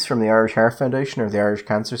a piece from the Irish Heart Foundation or the Irish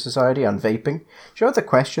Cancer Society on vaping, do you know what the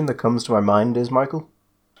question that comes to my mind is, Michael?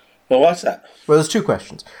 Well, what's that? Well, there's two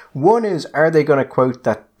questions. One is, are they going to quote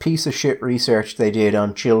that piece of shit research they did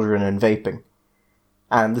on children and vaping?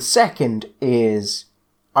 And the second is,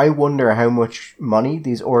 I wonder how much money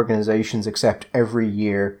these organizations accept every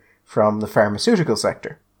year from the pharmaceutical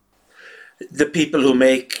sector. The people who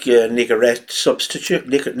make nicotine substitute,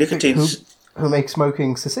 nicotine... Who make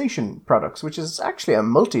smoking cessation products, which is actually a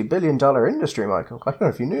multi-billion-dollar industry, Michael. I don't know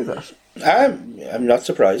if you knew that. I'm not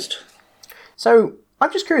surprised. So,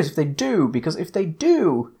 I'm just curious if they do, because if they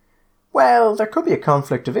do, well, there could be a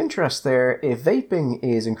conflict of interest there if vaping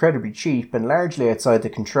is incredibly cheap and largely outside the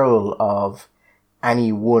control of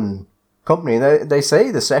any one company. They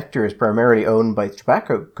say the sector is primarily owned by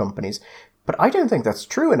tobacco companies, but I don't think that's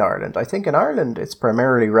true in Ireland. I think in Ireland it's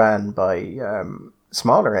primarily ran by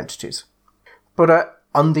smaller entities. But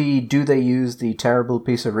on the do they use the terrible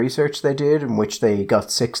piece of research they did in which they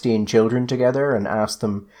got 16 children together and asked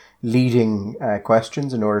them leading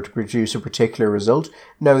questions in order to produce a particular result?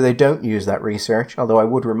 No, they don't use that research, although I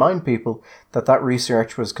would remind people that that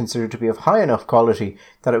research was considered to be of high enough quality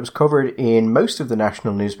that it was covered in most of the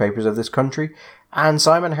national newspapers of this country, and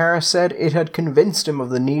Simon Harris said it had convinced him of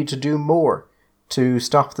the need to do more to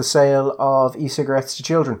stop the sale of e-cigarettes to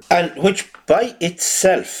children. And which by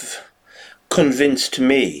itself convinced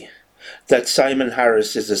me that Simon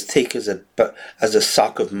Harris is as thick as a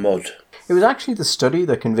sock of mud. It was actually the study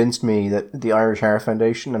that convinced me that the Irish Heart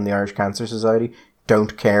Foundation and the Irish Cancer Society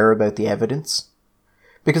don't care about the evidence.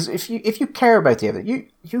 Because if you care about the evidence,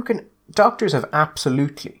 you can... Doctors have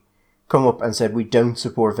absolutely come up and said we don't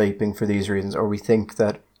support vaping for these reasons, or we think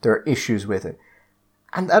that there are issues with it.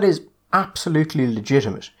 And that is absolutely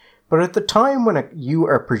legitimate. But at the time when you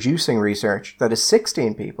are producing research that is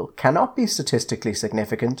 16 people, cannot be statistically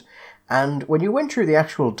significant, and when you went through the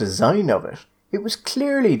actual design of it, it was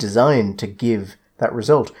clearly designed to give that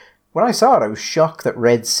result. When I saw it, I was shocked that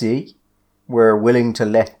Red C were willing to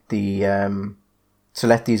let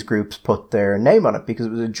these groups put their name on it, because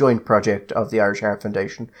it was a joint project of the Irish Heart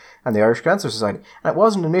Foundation and the Irish Cancer Society. And it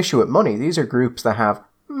wasn't an issue with money. These are groups that have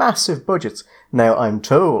massive budgets. Now, I'm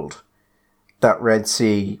told that Red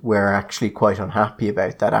C were actually quite unhappy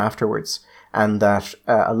about that afterwards, and that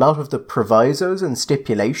a lot of the provisos and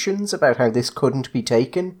stipulations about how this couldn't be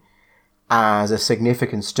taken as a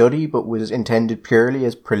significant study but was intended purely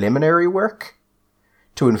as preliminary work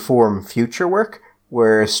to inform future work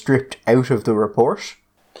were stripped out of the report.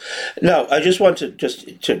 No, I just want to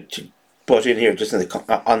put in here just on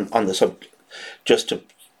the sub, just to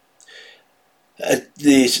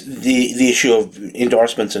the issue of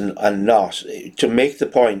endorsements and not, to make the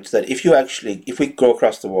point that if we go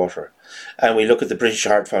across the water and we look at the British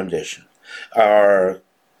Heart Foundation or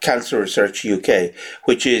Cancer Research UK,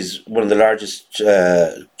 which is one of the largest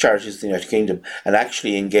charities in the United Kingdom and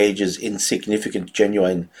actually engages in significant,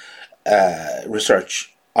 genuine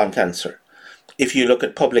research on cancer. If you look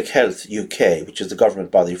at Public Health UK, which is the government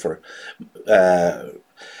body for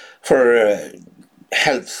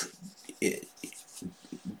health,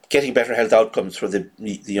 getting better health outcomes for the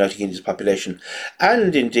United Kingdom's population,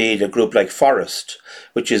 and indeed a group like Forest,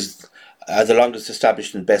 which is the longest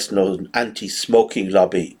established and best known anti-smoking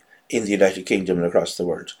lobby in the United Kingdom and across the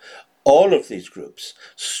world. All of these groups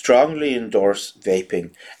strongly endorse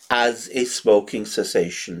vaping as a smoking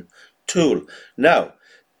cessation tool. Now,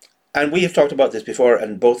 and we have talked about this before,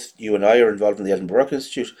 and both you and I are involved in the Edinburgh Work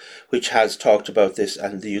Institute, which has talked about this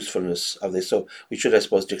and the usefulness of this. So we should, I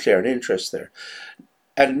suppose, declare an interest there,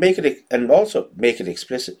 and also make it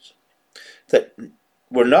explicit that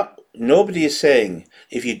nobody is saying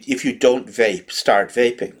if you don't vape, start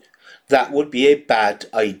vaping. That would be a bad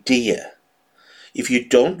idea. If you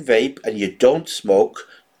don't vape and you don't smoke,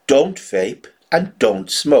 don't vape and don't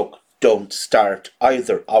smoke. Don't start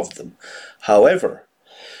either of them. However,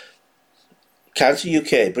 Cancer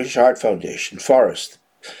UK, British Heart Foundation, Forest,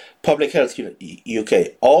 Public Health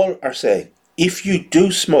UK, all are saying if you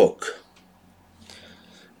do smoke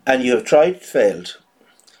and you have tried, failed,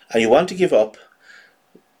 and you want to give up,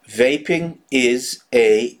 vaping is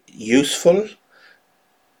a useful,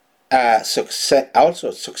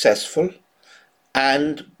 also successful,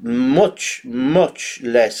 and much, much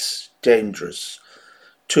less dangerous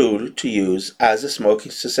tool to use as a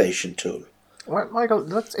smoking cessation tool. Well, Michael,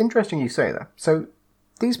 that's interesting you say that. So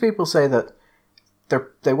these people say that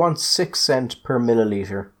they want 6 cents per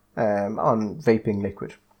milliliter on vaping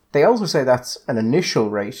liquid. They also say that's an initial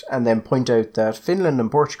rate, and then point out that Finland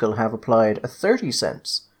and Portugal have applied a 30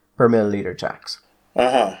 cents per milliliter tax.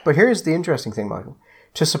 But here's the interesting thing, Michael.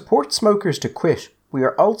 To support smokers to quit, we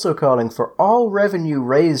are also calling for all revenue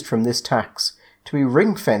raised from this tax to be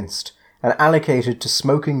ring-fenced and allocated to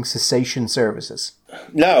smoking cessation services.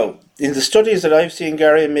 Now, in the studies that I've seen,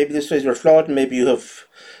 Gary, and maybe the studies were flawed, and maybe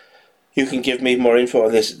you can give me more info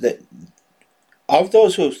on this, that of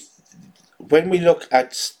those when we look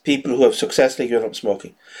at people who have successfully given up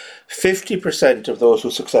smoking, 50% of those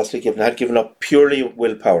who successfully had given up purely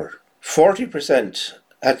willpower. 40%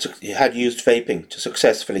 had used vaping to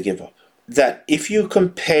successfully give up. That if you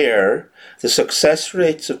compare the success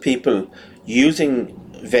rates of people using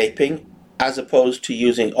vaping as opposed to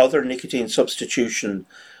using other nicotine substitution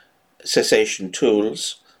cessation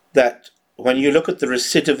tools, that when you look at the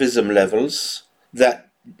recidivism levels, that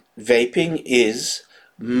vaping is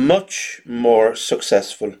much more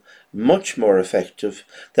successful, much more effective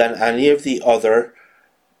than any of the other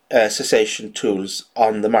cessation tools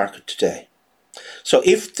on the market today. So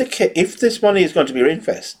if this money is going to be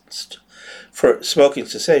reinvested for smoking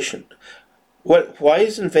cessation, well, why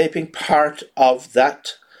isn't vaping part of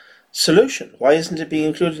that solution? Why isn't it being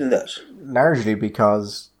included in that? Largely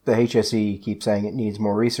because the HSE keeps saying it needs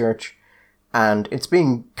more research, and it's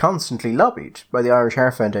being constantly lobbied by the Irish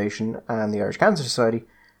Heart Foundation and the Irish Cancer Society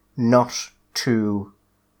not to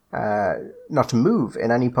move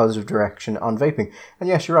in any positive direction on vaping. And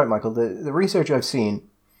yes, you're right, Michael. The research I've seen,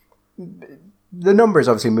 the numbers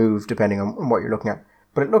obviously move depending on what you're looking at,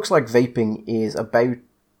 but it looks like vaping is about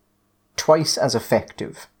twice as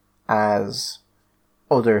effective as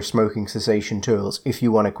other smoking cessation tools if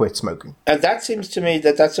you want to quit smoking. And that seems to me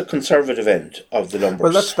that's a conservative end of the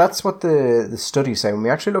numbers. Well, that's what the studies say. When we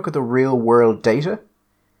actually look at the real world data,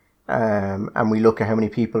 and we look at how many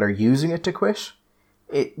people are using it to quit,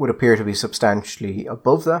 it would appear to be substantially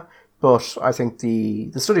above that. But I think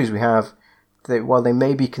the studies we have, while they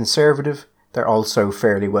may be conservative, they're also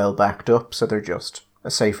fairly well backed up, so they're just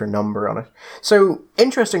a safer number on it. So,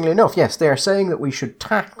 interestingly enough, yes, they are saying that we should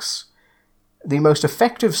tax the most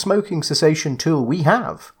effective smoking cessation tool we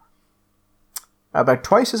have, about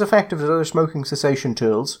twice as effective as other smoking cessation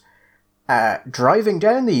tools, driving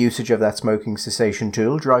down the usage of that smoking cessation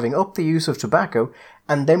tool, driving up the use of tobacco,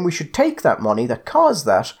 and then we should take that money that caused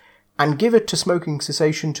that and give it to smoking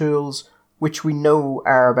cessation tools which we know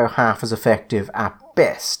are about half as effective at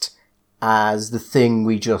best as the thing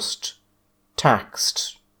we just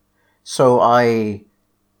taxed. So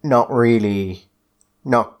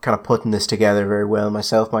not kind of putting this together very well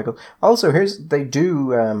myself, Michael. Also, they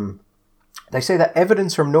say that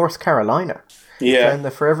evidence from North Carolina found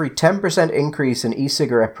that for every 10% increase in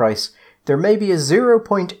e-cigarette price, there may be a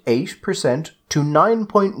 0.8% to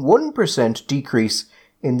 9.1% decrease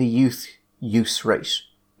in the youth use rate.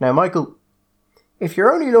 Now, Michael, if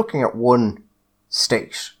you're only looking at one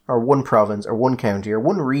state, or one province, or one county, or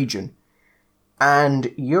one region,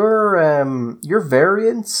 and your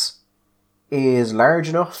variance is large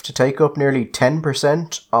enough to take up nearly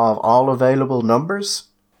 10% of all available numbers.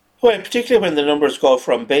 Well, particularly when the numbers go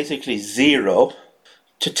from basically 0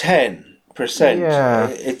 to 10%. Yeah.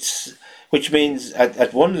 Which means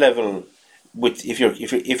at one level, if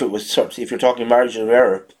you're talking margin of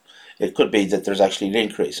error, it could be that there's actually an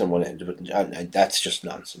increase on one end of it, and that's just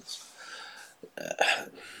nonsense.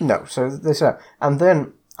 No, so they say, and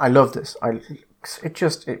then I love this.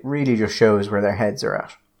 It really just shows where their heads are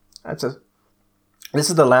at. This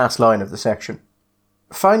is the last line of the section.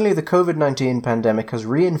 Finally, the COVID-19 pandemic has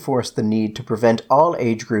reinforced the need to prevent all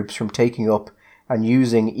age groups from taking up and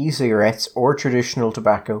using e-cigarettes or traditional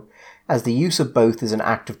tobacco, as the use of both is an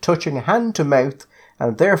act of touching hand to mouth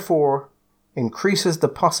and therefore increases the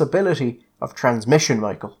possibility of transmission,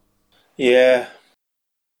 Michael. Yeah.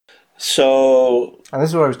 So... And this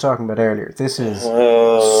is what I was talking about earlier. This is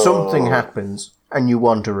something happens and you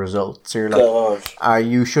want a result. So you're like,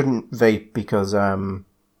 you shouldn't vape because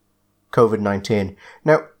COVID-19.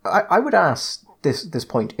 Now, I would ask this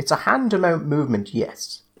point. It's a hand-to-mouth movement,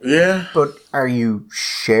 yes. Yeah. But are you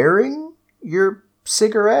sharing your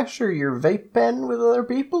cigarette or your vape pen with other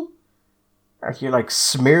people? Are you like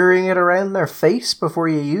smearing it around their face before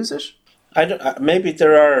you use it? I don't. Maybe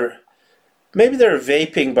there are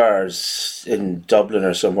vaping bars in Dublin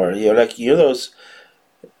or somewhere. Those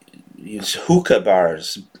hookah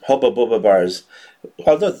bars, hubba bubba bars.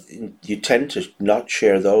 Although you tend to not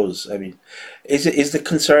share those. I mean, is the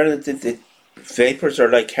concern that the vapors are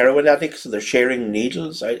like heroin addicts, so they're sharing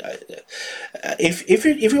needles? If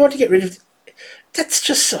you want to get rid of, that's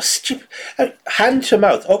just so stupid. Hand to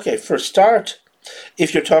mouth. Okay, for a start,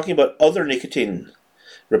 if you're talking about other nicotine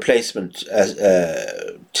replacement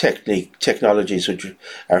technologies which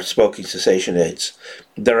are smoking cessation aids,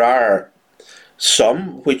 there are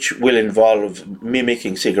some which will involve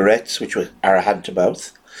mimicking cigarettes, which are hand to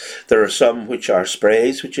mouth. There are some which are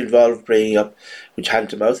sprays which involve bringing up, which hand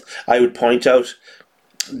to mouth. I would point out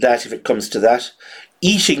that if it comes to that,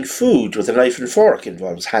 eating food with a knife and fork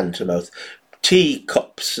involves hand to mouth. Tea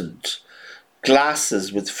cups and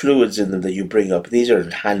glasses with fluids in them that you bring up. These are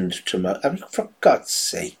hand to mouth. I mean, for God's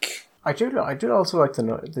sake. I do also like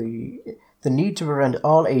the need to prevent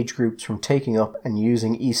all age groups from taking up and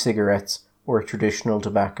using e-cigarettes or traditional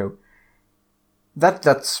tobacco.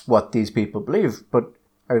 That's what these people believe, but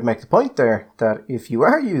I would make the point there that if you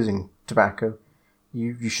are using tobacco,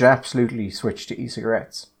 you should absolutely switch to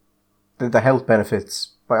e-cigarettes. The health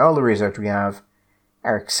benefits, by all the research we have,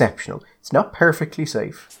 are exceptional. It's not perfectly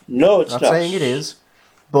safe. No, it's not. Not saying it is,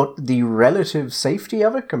 but the relative safety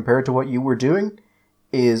of it compared to what you were doing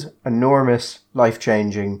is enormous,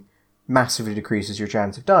 life-changing, massively decreases your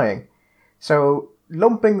chance of dying. So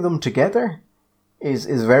lumping them together is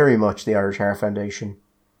very much the Irish Heart Foundation.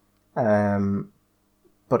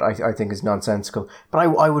 But I think is nonsensical. But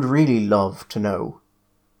I would really love to know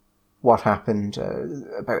what happened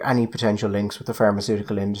about any potential links with the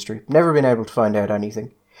pharmaceutical industry. Never been able to find out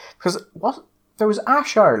anything. Because there was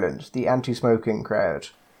Ash Ireland, the anti-smoking crowd,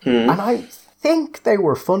 and I think they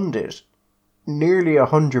were funded nearly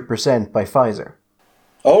 100% by Pfizer.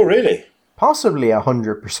 Oh, really? Possibly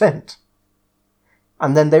 100%.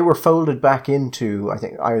 And then they were folded back into, I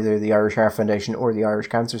think, either the Irish Heart Foundation or the Irish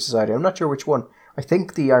Cancer Society. I'm not sure which one. I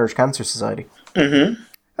think the Irish Cancer Society. Mm-hmm.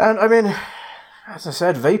 And, I mean, as I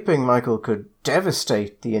said, vaping, Michael, could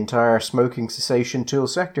devastate the entire smoking cessation tool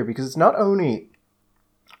sector because it's not only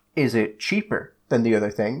is it cheaper than the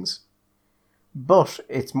other things, but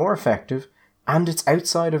it's more effective and it's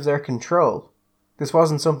outside of their control. This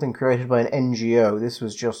wasn't something created by an NGO. This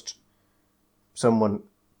was just someone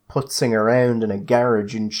putzing around in a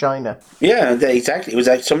garage in China. Yeah, exactly. It was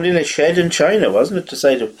like somebody in a shed in China, wasn't it?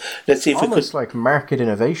 Decided, let's see if almost we could... like market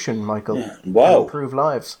innovation, Michael. Yeah. Wow. Improve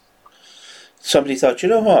lives. Somebody thought, you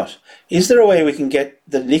know what? Is there a way we can get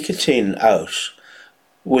the nicotine out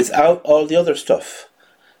without all the other stuff?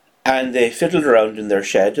 And they fiddled around in their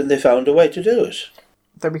shed and they found a way to do it.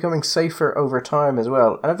 They're becoming safer over time as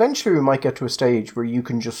well. And eventually we might get to a stage where you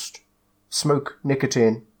can just smoke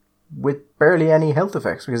nicotine with barely any health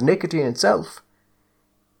effects, because nicotine itself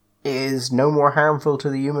is no more harmful to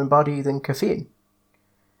the human body than caffeine.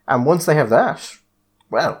 And once they have that,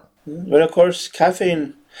 well... Well, of course,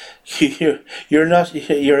 caffeine... You're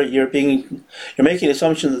making an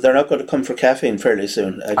assumption that they're not going to come for caffeine fairly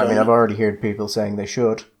soon. I mean, I've already heard people saying they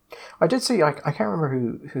should. I did see, I can't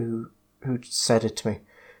remember who said it to me,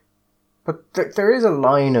 but there is a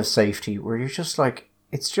line of safety where you're just like,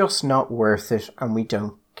 it's just not worth it and we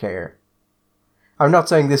don't care. I'm not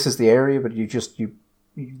saying this is the area, but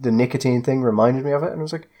the nicotine thing reminded me of it, and I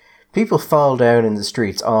was like, people fall down in the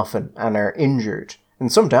streets often and are injured, and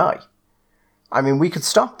some die. I mean, we could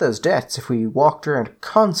stop those deaths if we walked around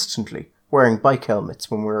constantly wearing bike helmets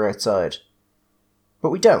when we were outside.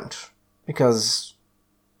 But we don't, because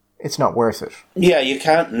it's not worth it. Yeah, you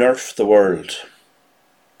can't nerf the world.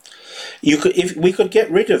 If we could get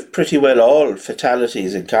rid of pretty well all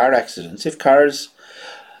fatalities in car accidents if cars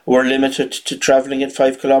were limited to travelling at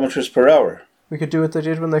 5 kilometres per hour. We could do what they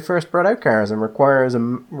did when they first brought out cars and require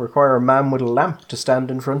a man with a lamp to stand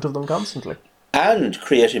in front of them constantly. And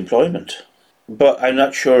create employment. But I'm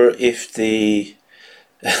not sure if that's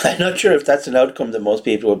an outcome that most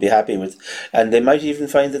people would be happy with. And they might even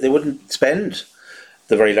find that they wouldn't spend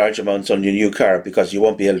the very large amounts on your new car because you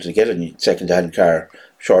won't be able to get a second-hand car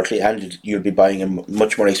shortly, and you'll be buying a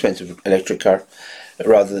much more expensive electric car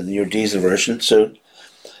rather than your diesel version. So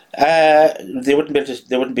they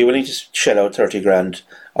wouldn't be willing to shell out 30 grand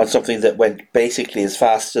on something that went basically as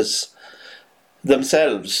fast as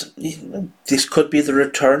themselves. This could be the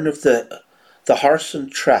return of the horse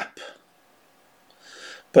and trap.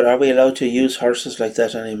 But are we allowed to use horses like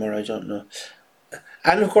that anymore? I don't know.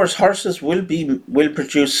 And of course, horses will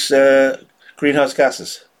produce greenhouse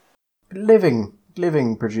gases.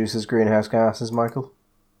 Living produces greenhouse gases, Michael.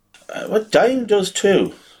 Dying does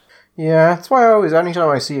too. Yeah, that's why anytime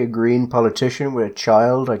I see a green politician with a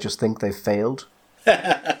child, I just think they've failed.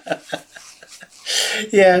 Yeah,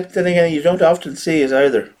 then again, you don't often see it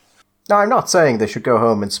either. Now, I'm not saying they should go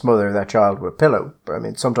home and smother that child with a pillow. I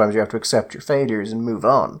mean, sometimes you have to accept your failures and move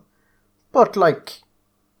on. But,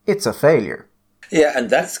 it's a failure. Yeah, and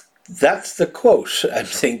that's the quote. I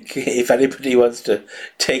think if anybody wants to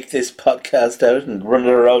take this podcast out and run it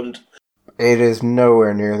around... It is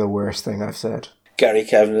nowhere near the worst thing I've said. Gary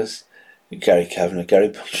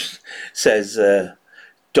says,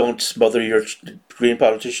 don't smother your... Green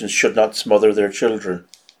politicians should not smother their children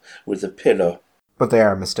with a pillow. But they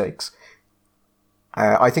are mistakes.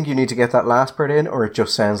 I think you need to get that last part in, or it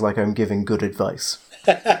just sounds like I'm giving good advice.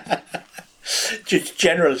 Just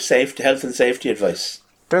general health and safety advice.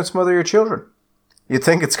 Don't smother your children. You'd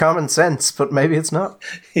think it's common sense, but maybe it's not.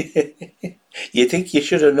 You think you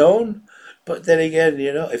should have known? But then again,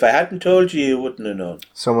 if I hadn't told you, you wouldn't have known.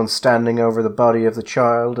 Someone standing over the body of the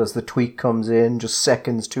child as the tweet comes in, just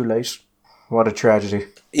seconds too late. What a tragedy.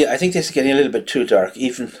 Yeah, I think this is getting a little bit too dark,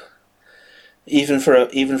 even for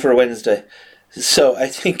a Wednesday. So I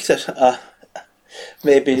think that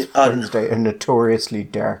maybe on Wednesday, a notoriously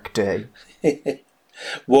dark day.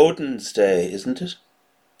 Woden's Day, isn't it?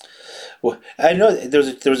 Well, I know there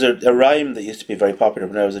was a rhyme that used to be very popular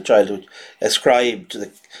when I was a child, which ascribed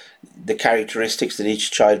the characteristics that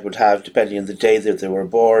each child would have depending on the day that they were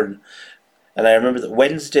born. And I remember that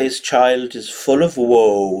Wednesday's child is full of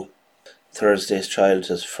woe, Thursday's child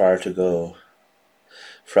has far to go.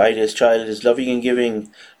 Friday's child is loving and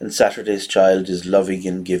giving, and Saturday's child is loving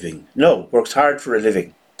and giving. No, works hard for a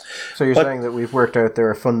living. So you're saying that we've worked out there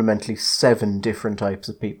are fundamentally 7 different types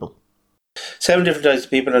of people? 7 different types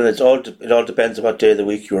of people, and it all depends on what day of the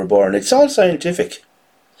week you were born. It's all scientific.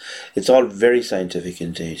 It's all very scientific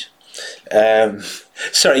indeed.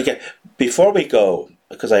 Sorry, before we go,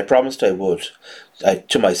 because I promised I would,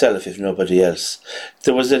 to myself if nobody else,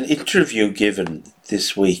 there was an interview given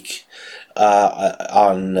this week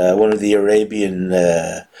on one of the Arabian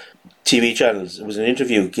TV channels. It was an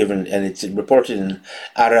interview given, and it's reported in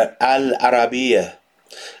Al Arabiya,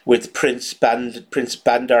 with Prince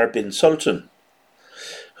Bandar bin Sultan,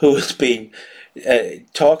 who has been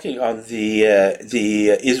talking on the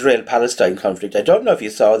Israel-Palestine conflict. I don't know if you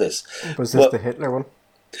saw this. Was this the Hitler one?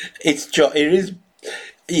 It is.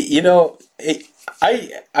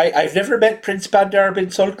 I've never met Prince Bandar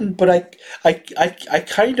bin Sultan, but I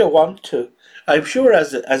kind of want to. I'm sure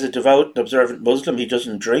as a devout and observant Muslim, he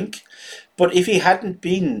doesn't drink. But if he hadn't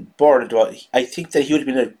been born into it, I think that he would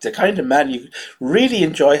have been the kind of man you really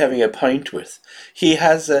enjoy having a pint with. He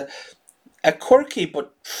has a quirky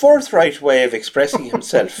but forthright way of expressing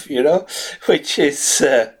himself, which is...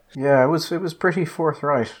 yeah, it was pretty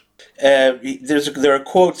forthright. There are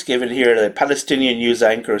quotes given here. The Palestinian news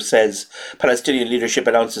anchor says Palestinian leadership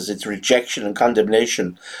announces its rejection and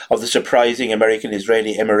condemnation of the surprising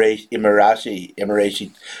American-Israeli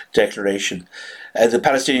Emirati declaration. The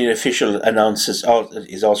Palestinian official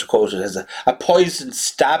is also quoted as a poisoned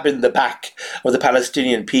stab in the back of the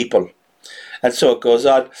Palestinian people. And so it goes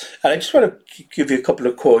on. And I just want to give you a couple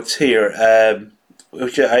of quotes here,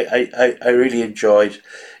 which I really enjoyed.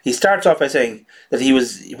 He starts off by saying that the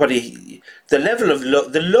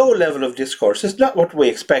low level of discourse is not what we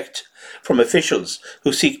expect from officials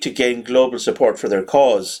who seek to gain global support for their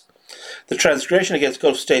cause. The transgression against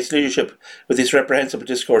Gulf states leadership with this reprehensible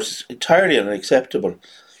discourse is entirely unacceptable.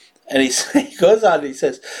 And he goes on. He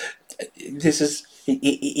says,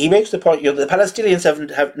 He makes the point. The Palestinians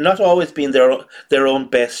have not always been their own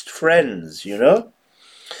best friends.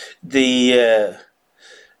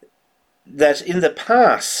 That in the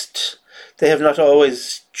past they have not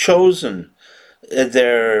always chosen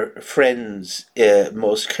their friends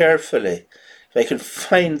most carefully. If I can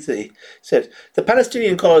find said the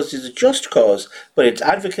Palestinian cause is a just cause, but its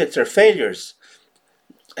advocates are failures.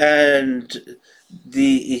 And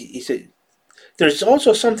he said there's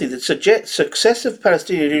also something that suggests successive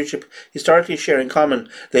Palestinian leadership historically share in common.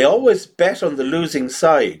 They always bet on the losing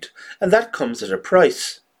side, and that comes at a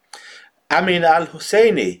price. Amin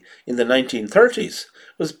al-Husseini in the 1930s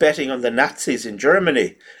was betting on the Nazis in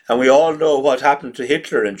Germany, and we all know what happened to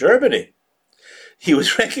Hitler in Germany. He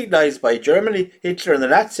was recognized by Germany, Hitler and the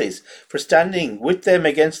Nazis for standing with them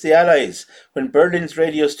against the Allies when Berlin's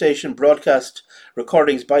radio station broadcast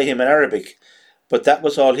recordings by him in Arabic. But that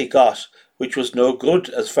was all he got, which was no good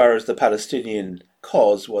as far as the Palestinian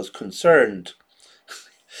cause was concerned.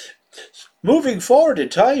 Moving forward in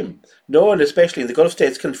time, no one, especially in the Gulf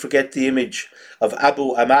states, can forget the image of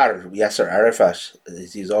Abu Ammar, Yasser Arafat,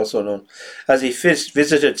 as he's also known, as he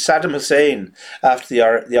visited Saddam Hussein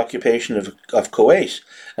after the occupation of Kuwait,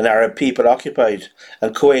 and Arab people occupied,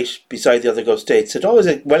 and Kuwait, beside the other Gulf states, had always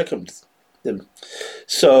welcomed them.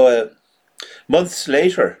 So, months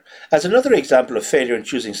later, as another example of failure in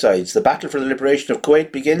choosing sides, the battle for the liberation of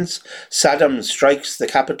Kuwait begins. Saddam strikes the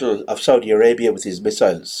capital of Saudi Arabia with his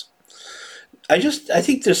missiles. I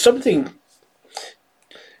think there's something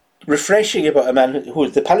refreshing about a man who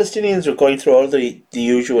the Palestinians are going through all the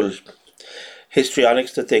usual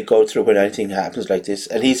histrionics that they go through when anything happens like this.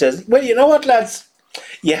 And he says, well, you know what, lads?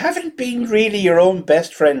 You haven't been really your own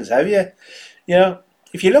best friends, have you?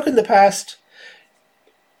 If you look in the past,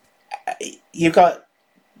 you got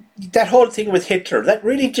that whole thing with Hitler. That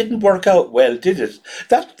really didn't work out well, did it?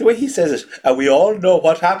 That's the way he says it. And we all know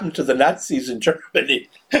what happened to the Nazis in Germany.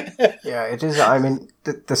 Yeah, it is. I mean,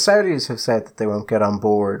 the Saudis have said that they won't get on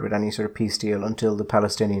board with any sort of peace deal until the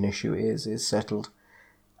Palestinian issue is settled.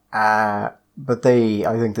 But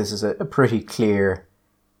I think this is a pretty clear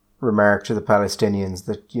remark to the Palestinians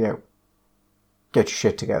that, get your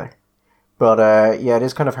shit together. But, it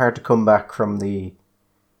is kind of hard to come back from the,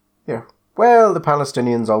 well, the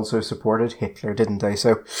Palestinians also supported Hitler, didn't they?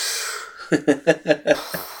 So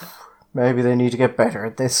maybe they need to get better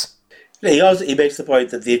at this. He makes the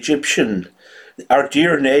point that the Egyptian, our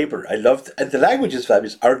dear neighbour, and the language is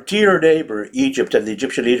fabulous, our dear neighbour, Egypt, and the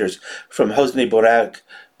Egyptian leaders, from Hosni Mubarak,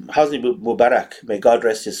 may God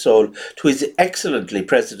rest his soul, to his excellently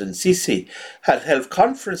President Sisi, had held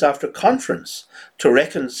conference after conference to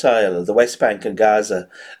reconcile the West Bank and Gaza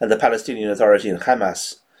and the Palestinian Authority and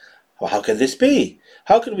Hamas. Well, how can this be?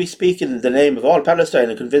 How can we speak in the name of all Palestine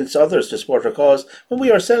and convince others to support our cause when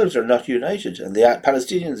we ourselves are not united and the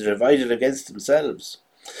Palestinians are divided against themselves?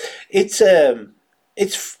 It's a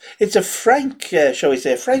frank, shall we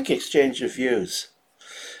say, a frank exchange of views,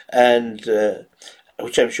 and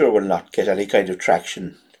which I'm sure will not get any kind of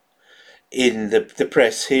traction in the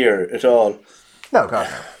press here at all. No, God,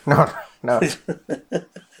 no.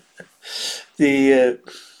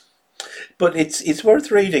 But it's worth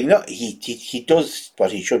reading. No, he does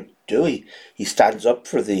what he should do. He stands up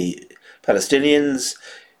for the Palestinians.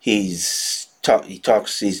 He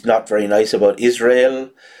talks. He's not very nice about Israel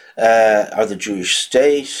or the Jewish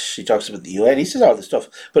state. He talks about the UN. He says all this stuff.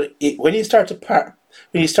 But when you start to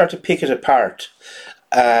pick it apart,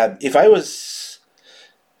 if I was,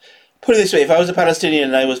 put it this way, if I was a Palestinian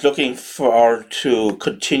and I was looking for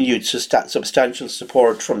continued substantial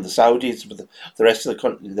support from the Saudis, the rest of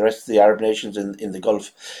the Arab nations in the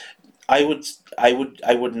Gulf, I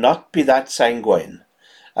would not be that sanguine.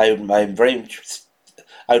 I would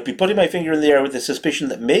be putting my finger in the air with the suspicion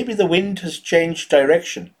that maybe the wind has changed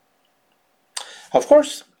direction. Of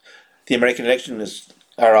course, the American elections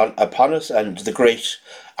are upon us, and the great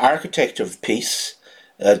architect of peace,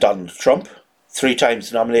 Donald Trump, 3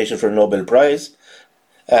 times nominated for a Nobel Prize,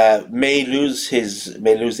 may lose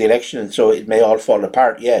the election, and so it may all fall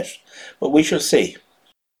apart yet. But we shall see.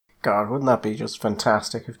 God, wouldn't that be just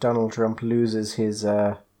fantastic if Donald Trump loses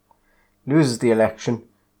the election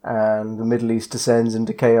and the Middle East descends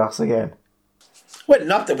into chaos again? Well,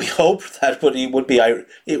 not that we hope that, but it would be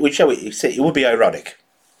ironic,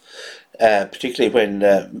 particularly when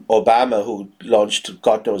Obama, who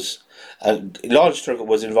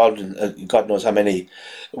was involved in God knows how many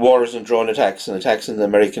wars and drone attacks and attacks on the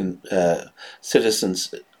American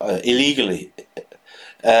citizens illegally,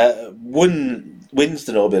 wins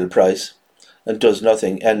the Nobel Prize and does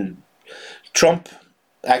nothing. And Trump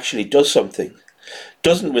actually does something,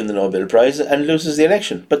 doesn't win the Nobel Prize and loses the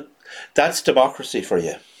election. But that's democracy for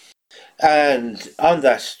you. And on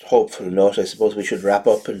that hopeful note, I suppose we should wrap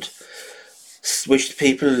up and wish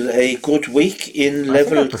people a good week in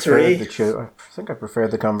level 3. I think I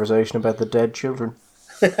preferred the conversation about the dead children.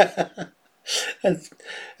 And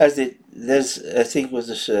I think it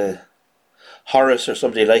was Horace or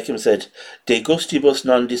somebody like him said, "De gustibus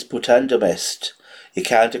non disputandum est." You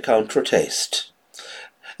can't account for taste.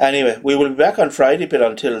 Anyway, we will be back on Friday, but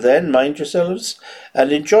until then, mind yourselves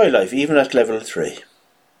and enjoy life, even at level 3.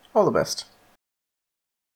 All the best.